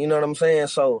that. You know what I'm saying?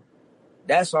 So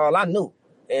that's all I knew.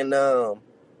 And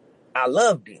I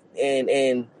loved it.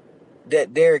 And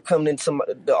that there coming into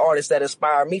the artists that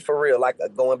inspired me for real, like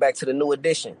going back to the New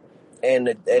Edition and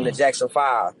the Jackson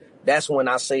 5. That's when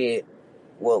I said,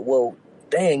 well,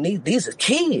 dang, these are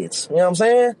kids. You know what I'm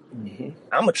saying?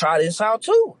 I'm going to try this out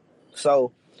too.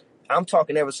 So I'm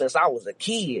talking ever since I was a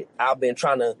kid. I've been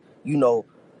trying to,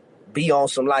 be on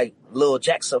some like Lil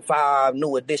Jackson 5,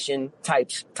 New Edition type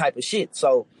of shit.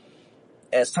 So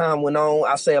as time went on,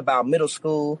 I say about middle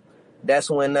school, that's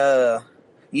when, I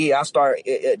started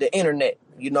the internet,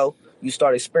 you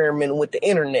start experimenting with the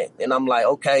internet. And I'm like,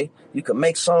 okay, you can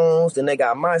make songs. Then they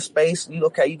got MySpace. You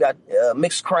got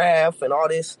Mixcraft and all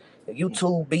this,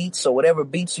 YouTube beats or whatever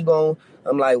beats I'm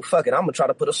like, fuck it, I'm going to try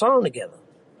to put a song together.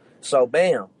 So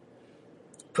bam,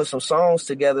 put a song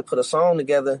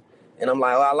together. And I'm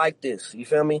like, oh, I like this. You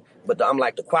feel me? But I'm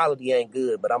like, the quality ain't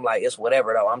good. But I'm like, it's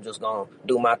whatever, though. I'm just going to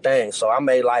do my thing. So I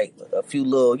made like a few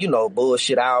little,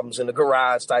 bullshit albums in the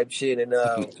garage type shit. And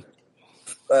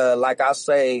like I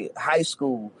say, high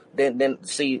school, then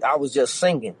see, I was just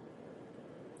singing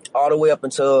all the way up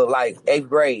until like 8th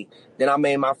grade. Then I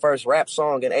made my first rap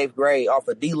song in 8th grade off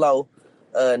of D-Lo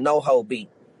No-Ho beat.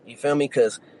 You feel me?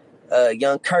 Because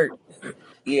Young Kurt,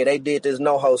 yeah, they did this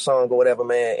No-Ho song or whatever,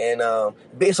 man. And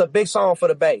it's a big song for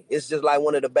the Bay. It's just like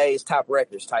one of the Bay's top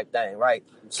records type thing, right?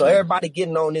 So everybody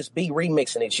getting on this beat,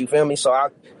 remixing it, you feel me? So I,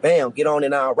 get on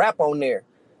and I'll rap on there.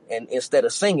 And instead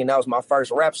of singing, that was my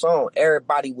first rap song.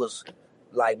 Everybody was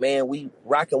like, man, we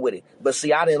rocking with it. But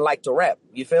see, I didn't like to rap,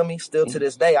 you feel me? Still to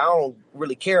this day, I don't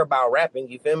really care about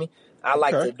rapping, you feel me? I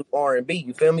like to do R&B,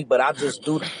 you feel me? But I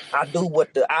do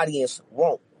what the audience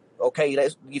want.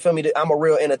 Okay, you feel me? I'm a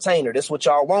real entertainer. This what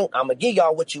y'all want. I'm gonna give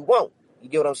y'all what you want. You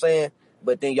get what I'm saying?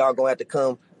 But then y'all gonna have to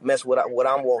come mess with what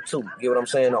I want too. You get what I'm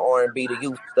saying? The R&B, the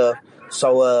youth stuff.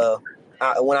 So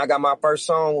when I got my first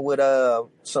song with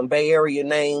some Bay Area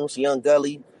names, Young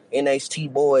Gully,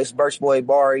 NHT Boys, Birch Boy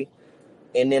Bari,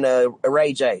 and then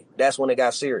Ray J. That's when it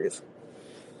got serious.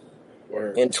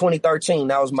 Word. In 2013,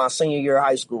 that was my senior year of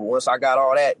high school. Once I got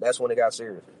all that, that's when it got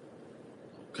serious.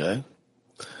 Okay.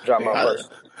 Dropped my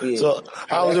first. Yeah. So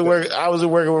how was it working? How was it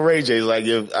working with Ray J? Like,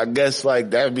 I guess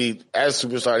like that'd be as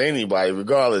superstar to anybody,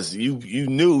 regardless. You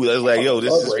knew that was like, yo,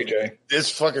 this is Ray J.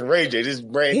 This fucking Ray J. This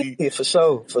Brandy. Yeah, for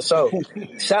sure.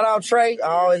 Shout out Trey. I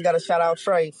always got to shout out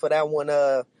Trey for that one.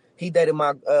 He dated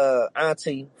my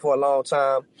auntie for a long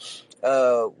time.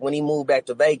 When he moved back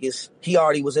to Vegas, he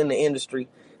already was in the industry,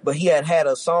 but he had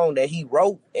a song that he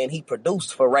wrote and he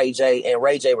produced for Ray J, and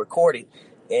Ray J recorded,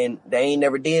 and they ain't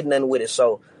never did nothing with it.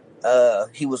 So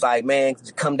he was like, man,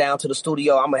 come down to the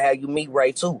studio. I'm gonna have you meet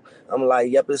Ray too. I'm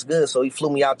like, yep, it's good. So he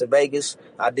flew me out to Vegas.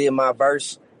 I did my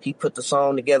verse. He put the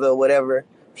song together or whatever.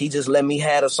 He just let me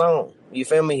have a song. You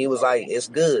feel me? He was like, it's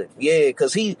good. Yeah,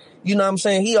 because he, you know what I'm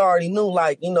saying? He already knew,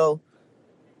 like, you know,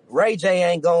 Ray J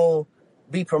ain't gonna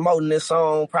be promoting this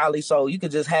song probably, so you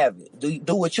could just have it.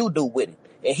 Do what you do with it.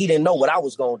 And he didn't know what I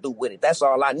was gonna do with it. That's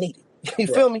all I needed. You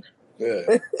feel me?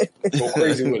 Yeah. Go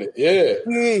crazy with it. Yeah.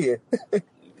 Yeah.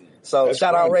 So That's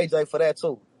shout crazy. out Ray J for that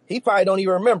too. He probably don't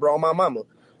even remember on my mama.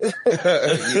 Yeah,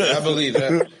 I believe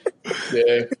that.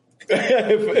 Yeah.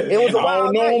 It was a I wild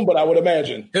don't know night. him, but I would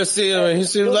imagine. He'll see him and he'll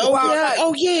see him like,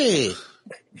 oh yeah.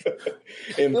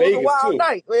 In It was a Vegas wild too.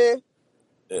 night, man.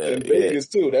 In Vegas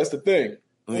too. That's the thing.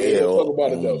 Yeah. Talk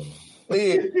about it though.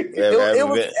 Yeah. Yeah, It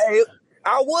was, hey,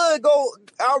 I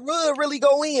would really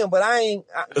go in, but I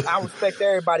respect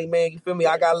everybody, man. You feel me?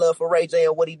 I got love for Ray J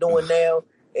and what he doing now.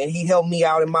 And he helped me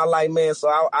out in my life, man. So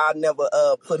I never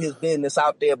put his business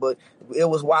out there, but it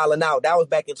was wilding out. That was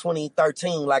back in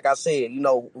 2013, like I said. You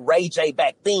know, Ray J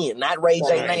back then, not Ray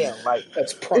J now. Like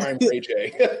That's prime Ray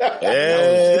J.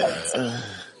 Yeah.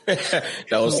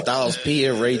 That was Styles P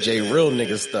and Ray J, real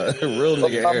nigga stuff, real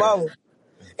nigga my era. mama.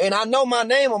 And I know my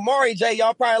name, Amari J.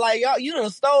 Y'all probably like, y'all, you done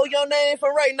stole your name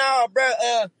from Ray now,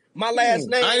 bruh. My last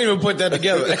name. I didn't even put that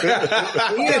together.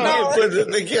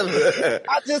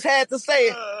 I just had to say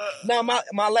it. Now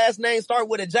my last name start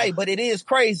with a J, but it is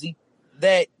crazy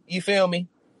that, you feel me?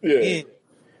 Yeah.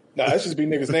 Nah, that just be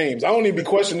niggas' names. I don't even be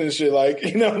questioning this shit like,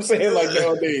 you know what I'm saying? Like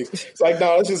nowadays. It's like,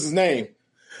 no, that's just his name.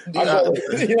 You know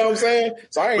what I'm saying?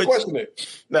 So I ain't questioning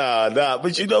it. Nah.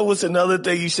 But you know what's another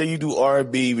thing? You say you do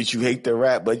R&B, but you hate the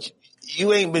rap, but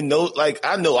you ain't been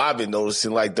I know I've been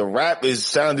noticing like the rap is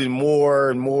sounding more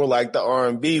and more like the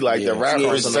R&B, like the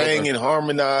rappers sang and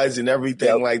harmonized and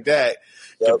everything like that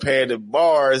compared to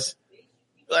bars.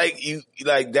 Like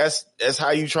that's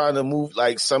how you trying to move,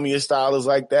 like some of your style is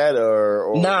like that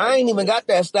or Nah, I ain't even got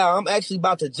that style. I'm actually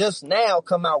about to just now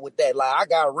come out with that. Like I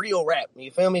got real rap,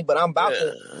 you feel me? But I'm about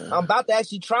to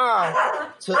actually try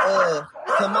to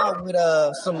come out with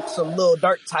some little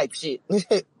dirt type shit.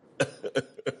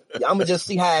 I'm gonna just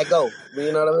see how it go.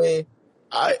 You know what I mean?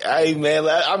 I man,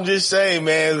 I'm just saying,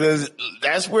 man, because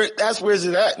that's where it's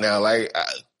at now. Like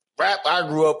rap, I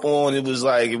grew up on. It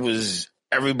was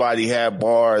everybody had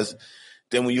bars.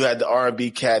 Then when you had the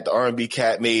R&B cat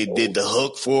did the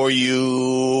hook for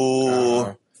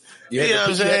you. You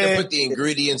had to put the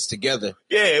ingredients together.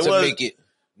 Yeah, it was. Make it.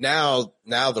 Now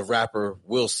the rapper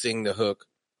will sing the hook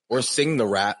or sing the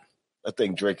rap. I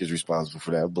think Drake is responsible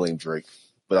for that. I blame Drake,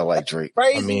 but I like Drake.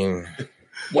 Crazy. I mean,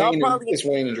 It's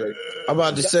Wayne and Drake. I'm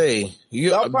about to say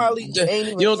y'all probably ain't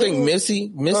even you don't think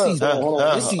seen- Missy's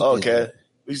okay.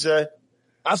 We said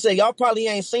I said y'all probably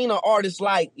ain't seen an artist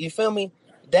like, you feel me,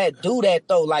 that do that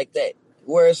though like that.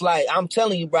 Where it's like, I'm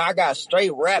telling you, bro, I got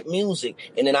straight rap music,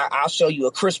 and then I'll show you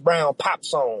a Chris Brown pop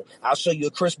song. I'll show you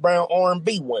a Chris Brown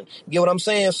R&B one. You get what I'm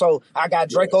saying? So I got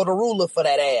Draco the Ruler for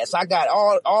that ass. I got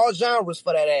all genres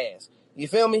for that ass. You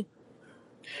feel me?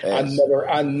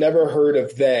 I never heard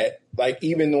of that. Like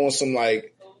even on some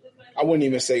like, I wouldn't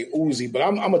even say Uzi, but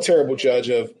I'm a terrible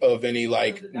judge of any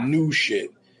like new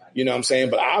shit. You know what I'm saying?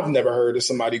 But I've never heard of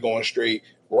somebody going straight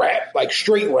rap, like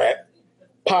straight rap,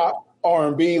 pop,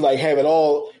 R&B, like have it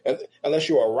all. Unless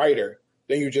you're a writer,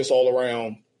 then you're just all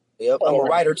around. Yep, I'm a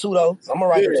writer too, though. I'm a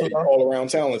writer too, though. All around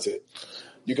talented.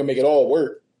 You can make it all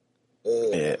work.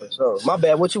 Yeah. So, my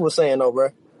bad. What you was saying, though, bro?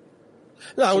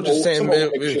 No, I was just saying,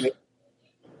 man.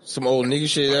 Some old nigga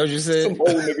shit. That what you said? Some old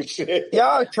nigga shit.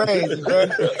 Y'all crazy, bro.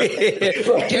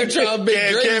 Can't hit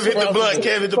the blunt.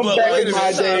 Can't hit the blunt. Back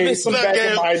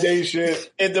in my day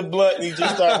shit. Hit the blunt and you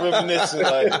just start reminiscing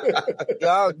like.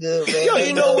 Y'all good, man. Yo,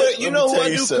 you know what? You know who I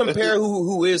do something. compare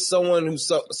who is someone who's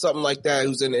something like that,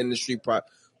 who's in the industry, probably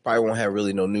won't have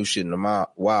really no new shit in a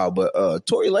while. But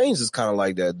Tory Lanez is kind of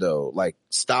like that though, like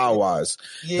style wise.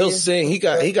 Yeah. He'll sing. He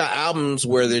got albums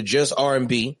where they're just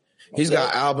R&B. He's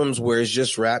got albums where it's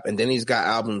just rap, and then he's got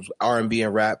albums R&B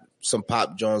and rap, some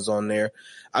pop joints on there.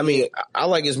 I mean, I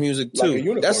like his music too.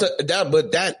 Like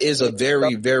but that is a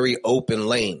very, very open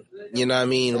lane. You know what I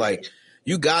mean? Like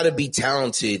you got to be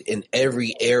talented in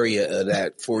every area of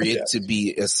that for it to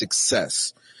be a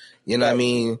success. You know what I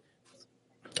mean?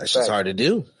 That's just hard to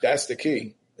do. That's the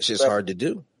key. It's just hard to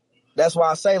do. That's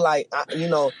why I say, like, I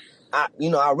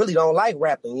really don't like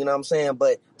rapping, you know what I'm saying?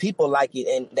 But people like it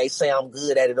and they say I'm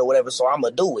good at it or whatever, so I'm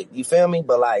going to do it. You feel me?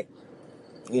 But, like,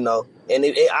 you know, and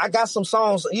I got some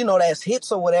songs, you know, that's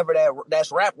hits or whatever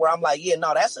that's rap where I'm like, yeah,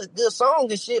 no, that's a good song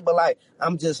and shit, but, like,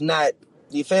 I'm just not,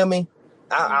 you feel me?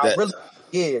 I really,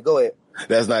 yeah, go ahead.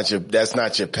 That's not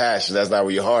your passion. That's not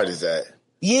where your heart is at.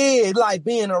 Yeah, like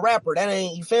being a rapper, that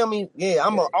ain't, you feel me? Yeah,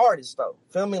 I'm an artist though.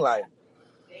 Feel me? Like,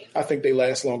 I think they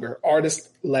last longer. Artists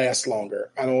last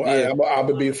longer. I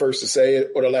would be the first to say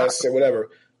it or the last to say whatever.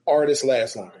 Artists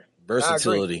last longer.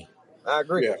 Versatility. I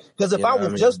agree. Because if I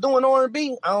was just doing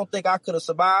R&B, I don't think I could have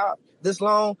survived this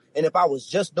long. And if I was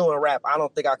just doing rap, I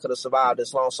don't think I could have survived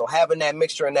this long. So having that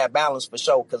mixture and that balance for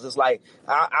sure. Because it's like,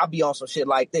 I'll be on some shit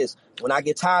like this. When I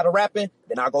get tired of rapping,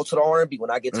 then I go to the R&B.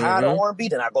 When I get tired of R&B,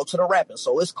 then I go to the rapping.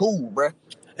 So it's cool, bruh.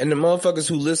 And the motherfuckers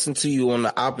who listen to you on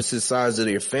the opposite sides of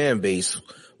their fan base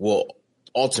will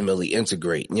ultimately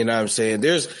integrate. You know what I'm saying?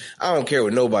 I don't care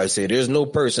what nobody say. There's no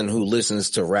person who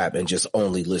listens to rap and just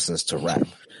only listens to rap.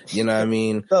 You know what I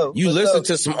mean? You listen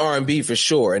to some R&B for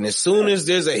sure. And as soon as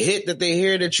there's a hit that they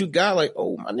hear that you got, like,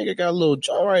 oh, my nigga got a little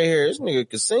joint right here. This nigga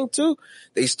can sing too.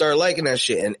 They start liking that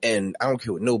shit. And I don't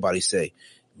care what nobody say.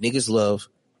 Niggas love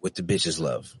what the bitches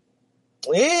love.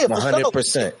 Yeah,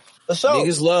 100%. For sure.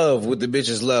 Niggas love what the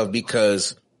bitches love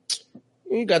because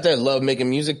you got that love making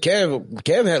music.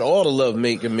 Kev had all the love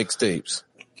making mixtapes.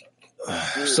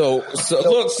 So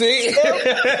look, see, he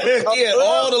had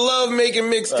all the love making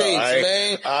mixtapes,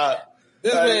 man.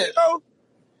 This man.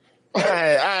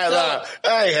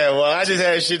 I ain't had one. I just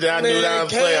had shit that I knew that I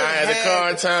was playing. I had the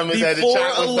car timers, had the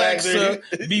chocolate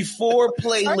factory. Before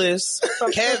playlists,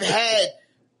 Kev had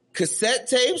cassette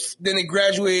tapes. Then it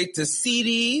graduated to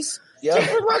CDs. Yeah,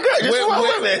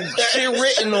 with shit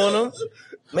written on them.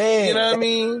 Man, you know what I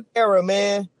mean? Era,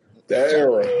 man. That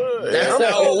era. That's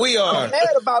how old we are. I'm mad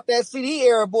about that CD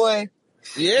era, boy.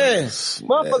 Yes.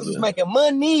 Motherfuckers was making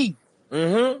money.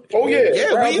 Mm-hmm. Oh yeah.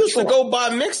 Yeah, we used to go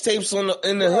buy mixtapes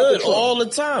in the hood all the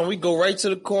time. We go right to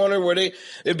the corner where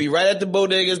they'd be right at the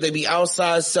bodegas. They'd be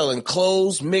outside selling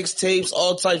clothes, mixtapes,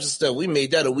 all types of stuff. We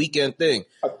made that a weekend thing.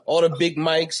 All the big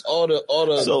mics, all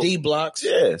the D blocks.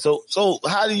 Yeah. So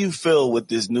how do you feel with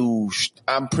this new?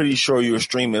 I'm pretty sure you're a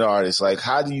streaming artist. Like,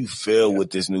 how do you feel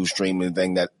with this new streaming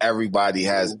thing that everybody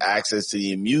has access to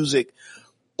your music,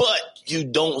 but you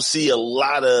don't see a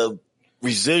lot of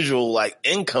residual like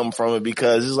income from it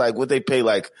because it's like what they pay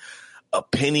like a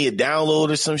penny a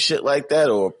download or some shit like that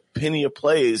or a penny a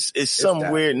play is some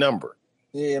weird number.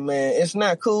 Yeah, man, it's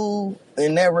not cool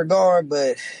in that regard,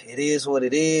 but it is what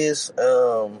it is.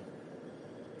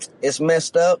 It's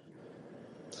messed up.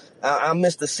 I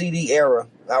miss the CD era.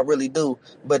 I really do.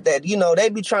 But that, you know, they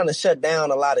be trying to shut down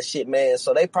a lot of shit, man.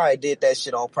 So they probably did that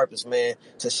shit on purpose, man,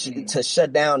 to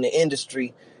shut down the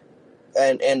industry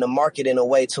and the market in a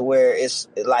way to where it's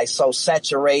like so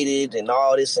saturated and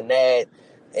all this and that.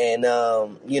 And,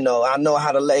 you know, I know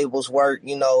how the labels work,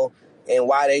 you know, and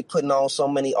why they putting on so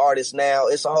many artists now.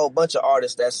 It's a whole bunch of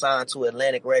artists that signed to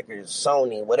Atlantic Records,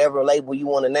 Sony, whatever label you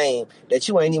want to name that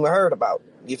you ain't even heard about.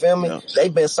 You feel me? No.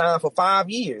 They've been signed for 5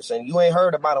 years and you ain't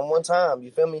heard about them one time.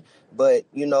 You feel me? But,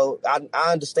 you know,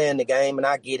 I understand the game and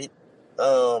I get it.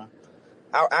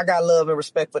 I got love and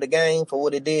respect for the game, for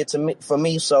what it did for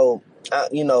me. So,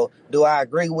 you know, do I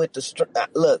agree with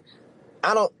look,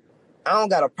 I don't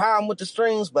got a problem with the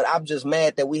streams, but I'm just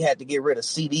mad that we had to get rid of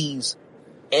CDs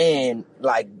and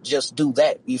like just do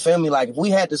that. You feel me? Like if we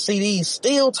had the CDs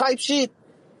still type shit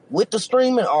with the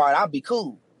streaming, all right, I'd be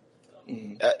cool.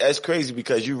 That's crazy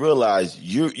because you realize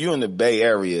you're in the Bay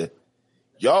Area.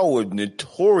 Y'all were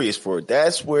notorious for it.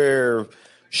 That's where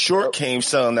Short came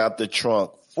selling out the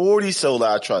trunk. 40 sold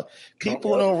out trunk.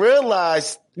 People don't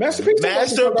realize Master P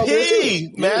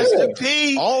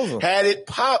had it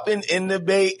popping in the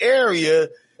Bay Area.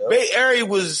 Yep. Bay Area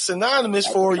was synonymous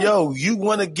for, yo, you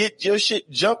want to get your shit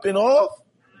jumping off?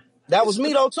 That was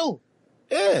me though too.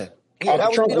 Yeah. That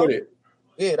was me though.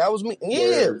 Yeah, that was me.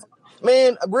 Yeah.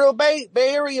 Man, real Bay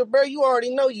Area, bro, you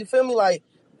already know, you feel me? Like,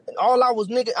 I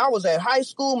was at high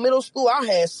school, middle school, I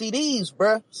had CDs,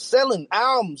 bruh, selling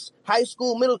albums, high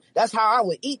school, middle, that's how I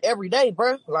would eat every day,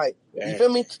 bruh. Like, you feel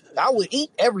me? I would eat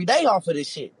every day off of this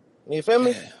shit. You feel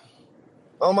me?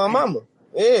 On my mama.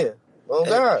 Yeah. Oh,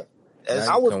 God.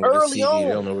 I was early on. I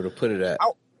don't know where to put it at.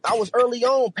 I was early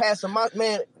on passing my,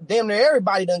 man, damn near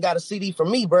everybody done got a CD from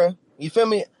me, bruh. You feel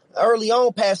me? early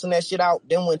on passing that shit out.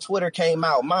 Then when Twitter came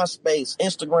out, MySpace,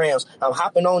 Instagrams, I'm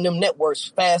hopping on them networks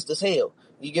fast as hell.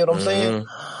 You get what I'm saying?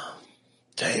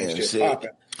 Damn, Shit shit. popping.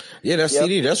 Yeah, that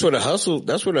CD. That's where the hustle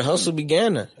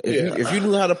began. If you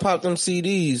knew how to pop them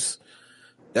CDs,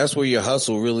 that's where your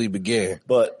hustle really began.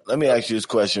 But let me ask you this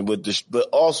question: but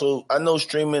also, I know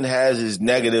streaming has its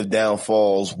negative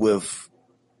downfalls with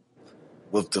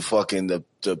the fucking the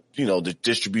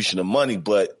distribution of money,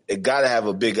 but it got to have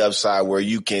a big upside where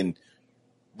you can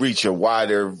reach a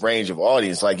wider range of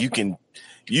audience. Like you can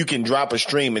drop a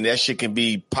stream and that shit can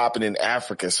be popping in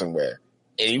Africa somewhere.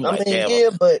 And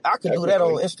but I could do that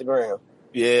on Instagram.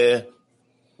 Yeah.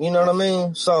 You know what I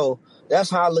mean? So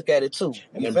that's how I look at it too.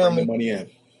 And you then feel bring me? the money in.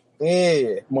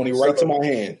 Yeah. Money right to my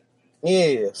hand.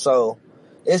 Yeah. So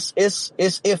it's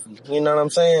iffy. You know what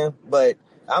I'm saying? But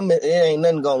it ain't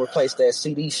nothing gonna replace that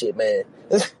CD shit, man.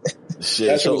 Shit,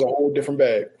 that shit was a whole different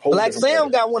bag. Black Sam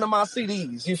got one of my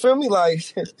CDs. You feel me? Like,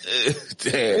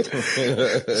 damn.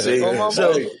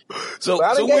 So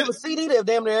I done gave a CD to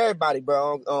damn near everybody,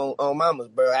 bro. On Mama's,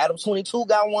 bro. Adam 22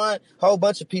 got one. Whole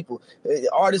bunch of people,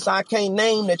 artists I can't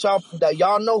name that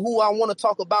y'all know who I want to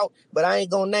talk about, but I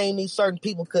ain't gonna name these certain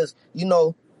people because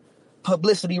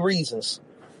publicity reasons.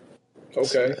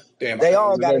 Okay, damn. They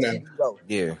all got a CD though.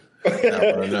 Yeah. I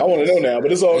want to know now,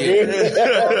 but it's all good.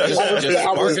 just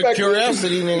spark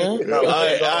curiosity,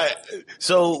 nigga.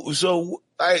 So,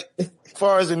 as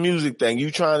far as the music thing,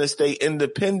 you trying to stay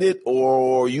independent,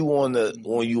 or you on the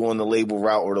label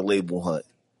route or the label hunt?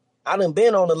 I done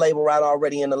been on the label route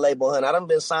already in the label hunt. I done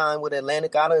been signed with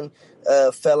Atlantic. I done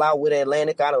fell out with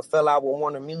Atlantic. I done fell out with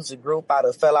Warner Music Group. I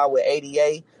done fell out with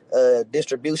ADA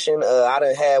Distribution. I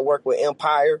done had work with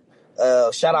Empire.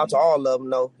 Shout out to all of them,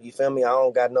 though. You feel me? I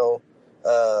don't got no,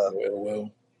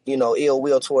 ill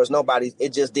will towards nobody.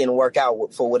 It just didn't work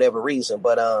out for whatever reason.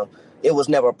 But it was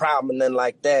never a problem, nothing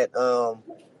like that.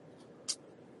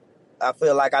 I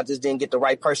feel like I just didn't get the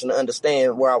right person to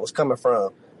understand where I was coming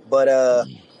from. But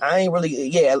I ain't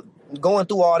really, going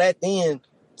through all that then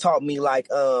taught me like,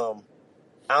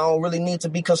 I don't really need to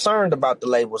be concerned about the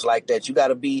labels like that. You got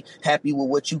to be happy with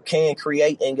what you can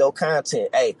create in your content.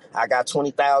 Hey, I got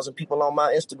 20,000 people on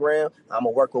my Instagram. I'm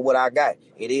going to work with what I got.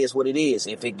 It is what it is.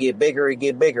 If it get bigger, it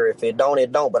get bigger. If it don't,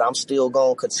 it don't. But I'm still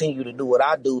going to continue to do what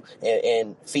I do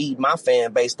and feed my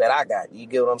fan base that I got. You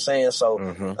get what I'm saying?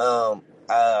 So,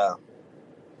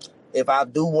 if I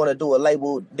do want to do a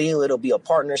label deal, it'll be a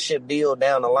partnership deal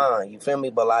down the line. You feel me?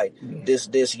 But like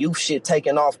this youth shit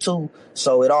taking off too,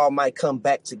 so it all might come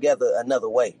back together another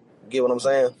way. You get what I'm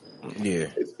saying? Yeah,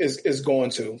 it's going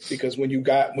to, because when you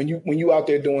out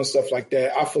there doing stuff like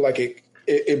that, I feel like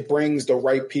it brings the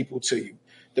right people to you.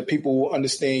 The people who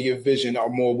understand your vision are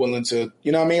more willing to,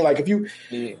 you know what I mean? Like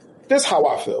that's how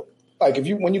I feel. Like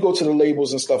when you go to the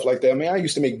labels and stuff like that. I mean, I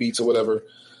used to make beats or whatever.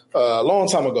 A long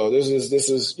time ago. This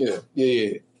is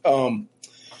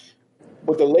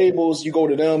With the labels, you go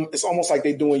to them, it's almost like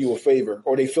they're doing you a favor,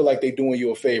 or they feel like they're doing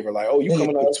you a favor. Like, oh, you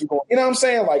coming to us, we going, you know what I'm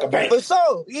saying? Like a bank. But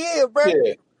so, yeah, bro.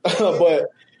 Yeah. But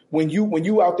when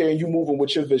you out there and you moving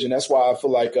with your vision, that's why I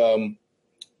feel like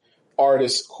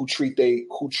artists who treat their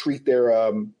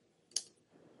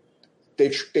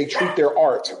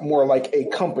art more like a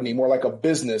company, more like a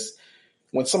business.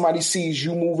 When somebody sees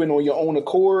you moving on your own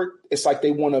accord, it's like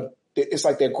they're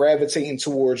gravitating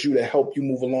towards you to help you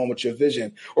move along with your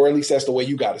vision, or at least that's the way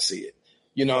you got to see it.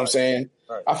 You know what I'm saying?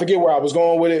 Right. I forget where I was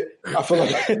going with it. I feel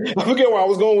like I forget where I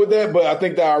was going with that, but I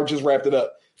think that I just wrapped it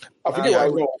up. I forget where I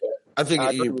was going with that. I think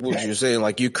what you're saying,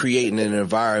 like you're creating an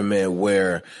environment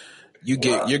where you're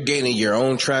gaining your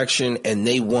own traction, and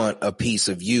they want a piece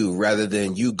of you rather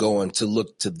than you going to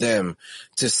look to them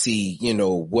to see,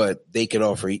 what they can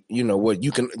offer, what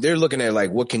you can, they're looking at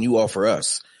like, what can you offer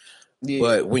us? Yeah.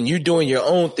 But when you're doing your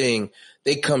own thing,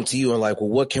 they come to you and like, well,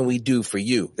 what can we do for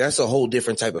you? That's a whole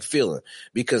different type of feeling,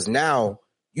 because now,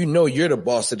 you're the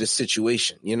boss of the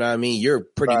situation. You know what I mean? You're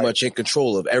pretty much in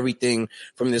control of everything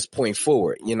from this point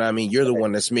forward. You know what I mean? You're the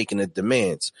one that's making the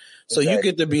demands. So you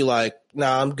get to be like,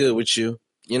 nah, I'm good with you.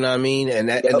 You know what I mean? And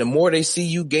and the more they see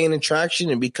you gaining traction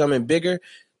and becoming bigger,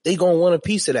 they gonna want a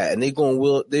piece of that, and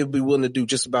they'll be willing to do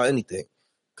just about anything.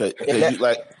 Cause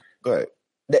go ahead.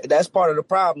 That's part of the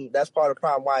problem. That's part of the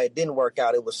problem why it didn't work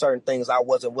out. It was certain things I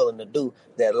wasn't willing to do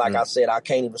that, like I said, I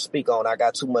can't even speak on. I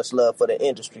got too much love for the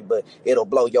industry, but it'll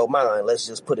blow your mind. Let's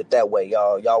just put it that way.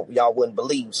 Y'all wouldn't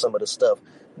believe some of the stuff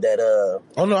that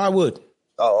Oh no, I would.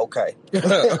 Oh, okay.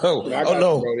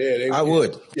 I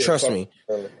would. Trust me.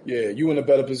 Yeah, you in a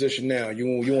better position now.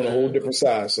 You on a whole different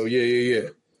side. So yeah.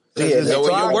 Yeah,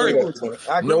 knowing your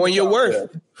worth. Knowing your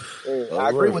worth. I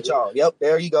agree with y'all. Yep,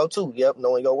 there you go too. Yep,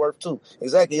 knowing your worth too.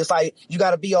 Exactly. It's like you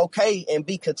got to be okay and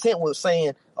be content with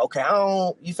saying, okay,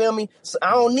 you feel me? So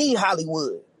I don't need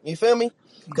Hollywood. You feel me?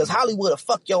 Because Hollywood will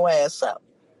fuck your ass up.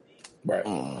 Right.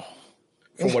 From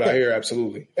what I hear,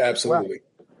 absolutely. Absolutely.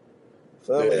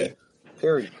 Right. Feel me?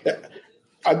 Period.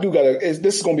 I do gotta.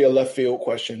 This is gonna be a left field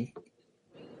question,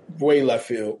 way left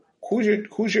field. Who's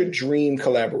your dream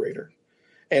collaborator?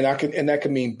 And that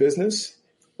can mean business,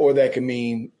 or that can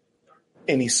mean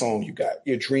any song you got.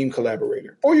 Your dream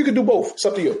collaborator, or you could do both. It's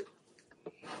up to you.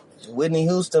 Whitney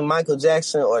Houston, Michael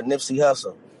Jackson, or Nipsey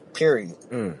Hussle. Period.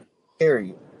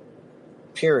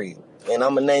 Period. And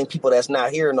I'm gonna name people that's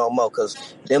not here no more because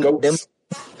them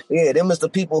is the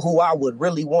people who I would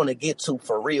really want to get to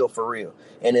for real.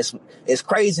 And it's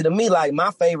crazy to me. Like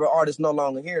my favorite artist no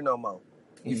longer here no more.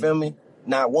 You feel me?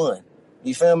 Not one.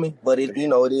 You feel me? But it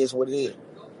is what it is.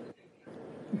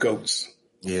 Goats.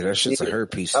 Yeah, that shit's a hurt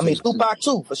piece. I mean, Tupac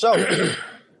too, for sure.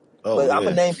 But I'm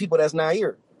gonna name people that's not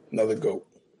here. Another goat.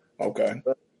 Okay.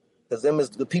 Because them is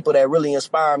the people that really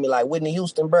inspire me. Like Whitney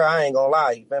Houston, bro, I ain't gonna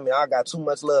lie. You feel me? I got too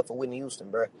much love for Whitney Houston,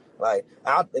 bro. Like,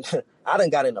 I done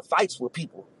got into fights with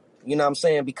people. You know what I'm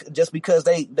saying? Just because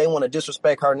they want to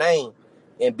disrespect her name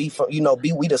and we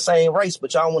the same race,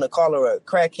 but y'all want to call her a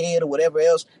crackhead or whatever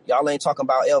else. Y'all ain't talking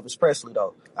about Elvis Presley,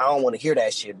 though. I don't want to hear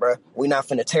that shit, bro. We not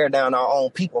finna tear down our own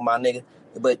people, my nigga.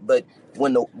 But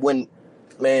when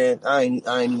man, I ain't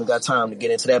even got time to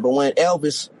get into that. But when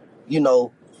Elvis,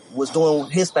 was doing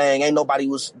his thing, ain't nobody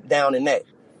was down in that.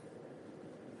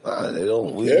 They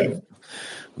don't.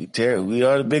 We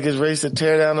are the biggest race to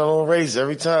tear down our own race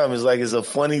every time. It's like it's a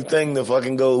funny thing to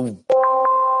fucking go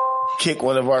kick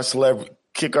our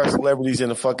celebrities in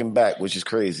the fucking back, which is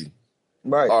crazy.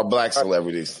 Right. Our black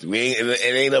celebrities. We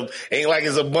ain't like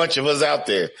it's a bunch of us out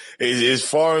there. It's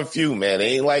far and few, man. It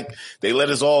ain't like they let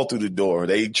us all through the door.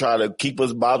 They try to keep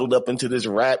us bottled up into this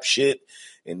rap shit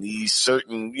and these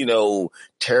certain,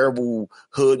 terrible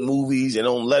hood movies, and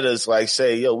don't let us like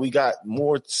say, yo, we got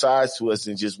more sides to us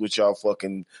than just what y'all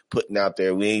fucking putting out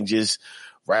there. We ain't just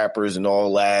rappers and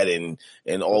all that and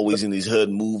always in these hood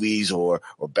movies or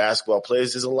basketball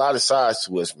players. There's a lot of sides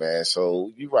to us, man.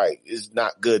 So you're right. It's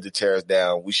not good to tear us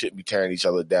down. We shouldn't be tearing each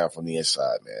other down from the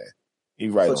inside, man.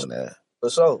 You're right on that. For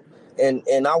sure.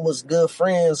 And I was good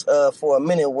friends for a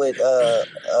minute with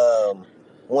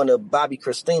one of Bobby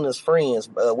Christina's friends,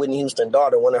 Whitney Houston's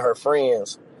daughter, one of her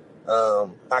friends.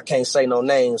 I can't say no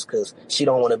names because she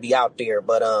don't want to be out there,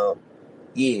 but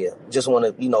yeah, just want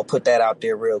to, put that out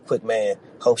there real quick, man.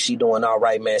 Hope she doing all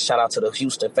right, man. Shout out to the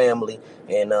Houston family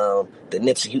and the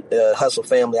Nipsey Hussle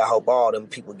family. I hope all them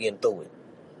people getting through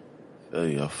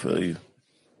it. I feel you.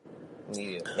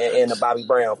 Yeah, and the Bobby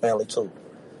Brown family too.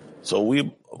 So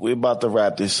we about to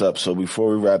wrap this up. So before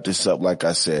we wrap this up, like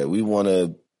I said, we want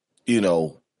to,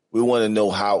 we want to know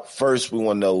how. First, we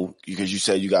want to know, because you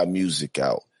said you got music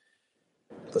out.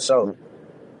 For sure.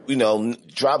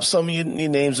 Drop some of your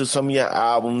names of some of your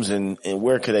albums and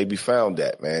where could they be found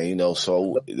at, man?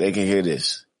 So they can hear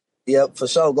this. Yep, for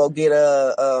sure. Go get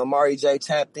Amari J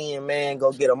tapped in, man.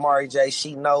 Go get Amari J.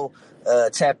 She know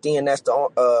tapped in. That's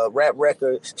the rap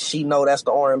record. She know that's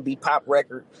the R&B pop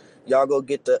record. Y'all go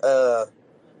get the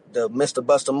Mr.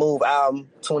 Busta Move album,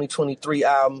 2023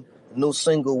 album. New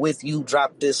single With You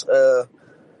dropped this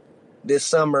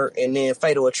summer, and then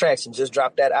Fatal Attraction just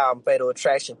dropped that album, Fatal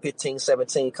Attraction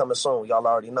 15-17 coming soon. Y'all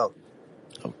already know.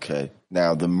 Okay.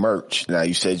 Now the merch. Now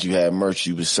you said you had merch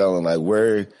you was selling. Like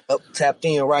where? Up, tapped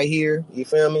in right here. You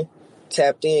feel me?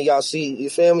 Tapped in. Y'all see? You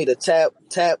feel me? The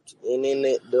tapped, and then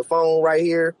the phone right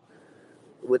here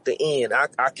with the end.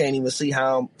 I can't even see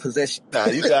how I'm possessed. Nah,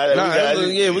 you got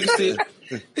it. Yeah, we can see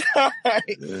it.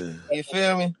 Yeah. You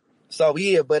feel me? So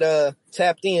yeah, but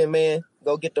tapped in, man.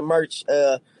 Go get the merch.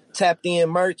 Tapped in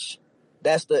merch.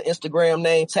 That's the Instagram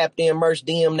name. Tapped in merch.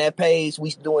 DM that page.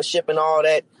 We doing shipping, all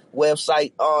that,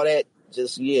 website, all that.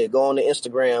 Just go on the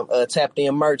Instagram. Tapped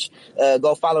in merch.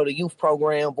 Go follow the youth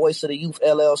program, Voice of the Youth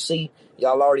LLC.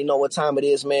 Y'all already know what time it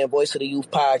is, man. Voice of the Youth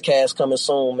podcast coming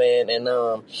soon, man. And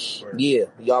yeah,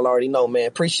 y'all already know, man.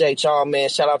 Appreciate y'all, man.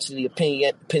 Shout out to the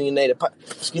opinionated.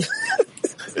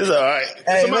 It's all right.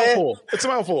 Hey, it's a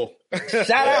mouthful.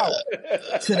 Shout out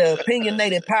to the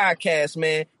opinionated podcast,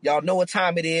 man. Y'all know what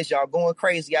time it is. Y'all going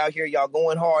crazy out here. Y'all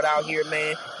going hard out here,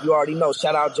 man. You already know.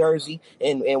 Shout out Jersey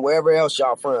and wherever else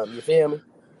y'all from. You feel me?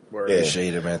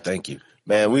 Appreciate it, man. Thank you.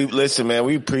 Man,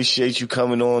 we appreciate you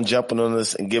coming on, jumping on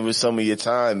us and giving some of your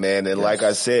time, man. And like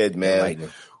I said, man,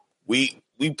 we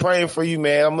we praying for you,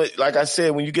 man. Like I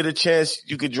said, when you get a chance,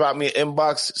 you could drop me an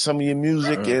inbox some of your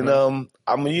music, and I'm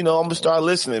gonna start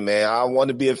listening, man. I want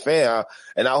to be a fan,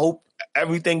 and I hope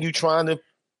everything you trying to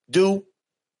do,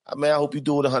 I hope you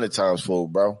do it 100 times full,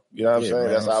 bro. You know what I'm saying?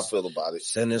 Man. That's how I feel about it.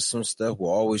 Send us some stuff.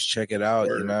 We'll always check it out.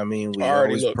 You know what I mean? We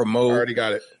already always promote. I already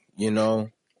got it. You know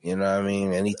what I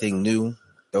mean? Anything new,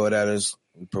 throw it at us.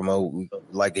 We promote. We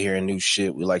like hearing new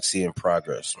shit. We like seeing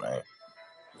progress, man.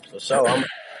 So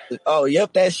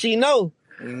yep, that she know.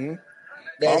 Mm-hmm.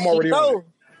 That I'm already on know.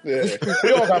 it. Yeah.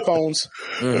 We all got phones.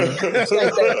 Appreciate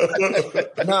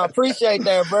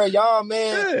that, bro. Y'all,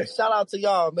 man. Shout out to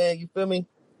y'all, man. You feel me?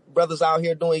 Brothers out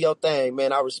here doing your thing,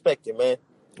 man. I respect it, man.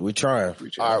 We trying.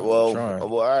 All right, well,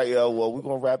 all right, yo. Well, we're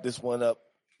gonna wrap this one up.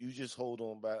 You just hold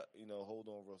on back, hold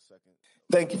on real second.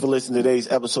 Thank you for listening to today's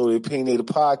episode of the Opinionated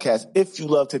Podcast. If you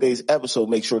love today's episode,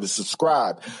 make sure to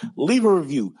subscribe, leave a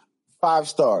review, 5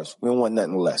 stars. We don't want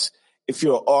nothing less. If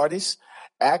you're an artist,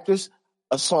 actress,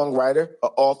 a songwriter, an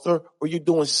author, or you're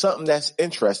doing something that's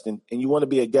interesting and you want to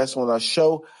be a guest on our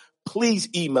show, please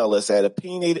email us at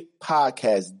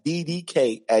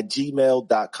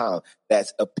opinionatedpodcastddk@gmail.com.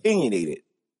 That's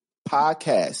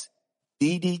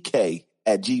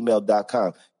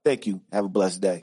opinionatedpodcastddk@gmail.com. Thank you. Have a blessed day.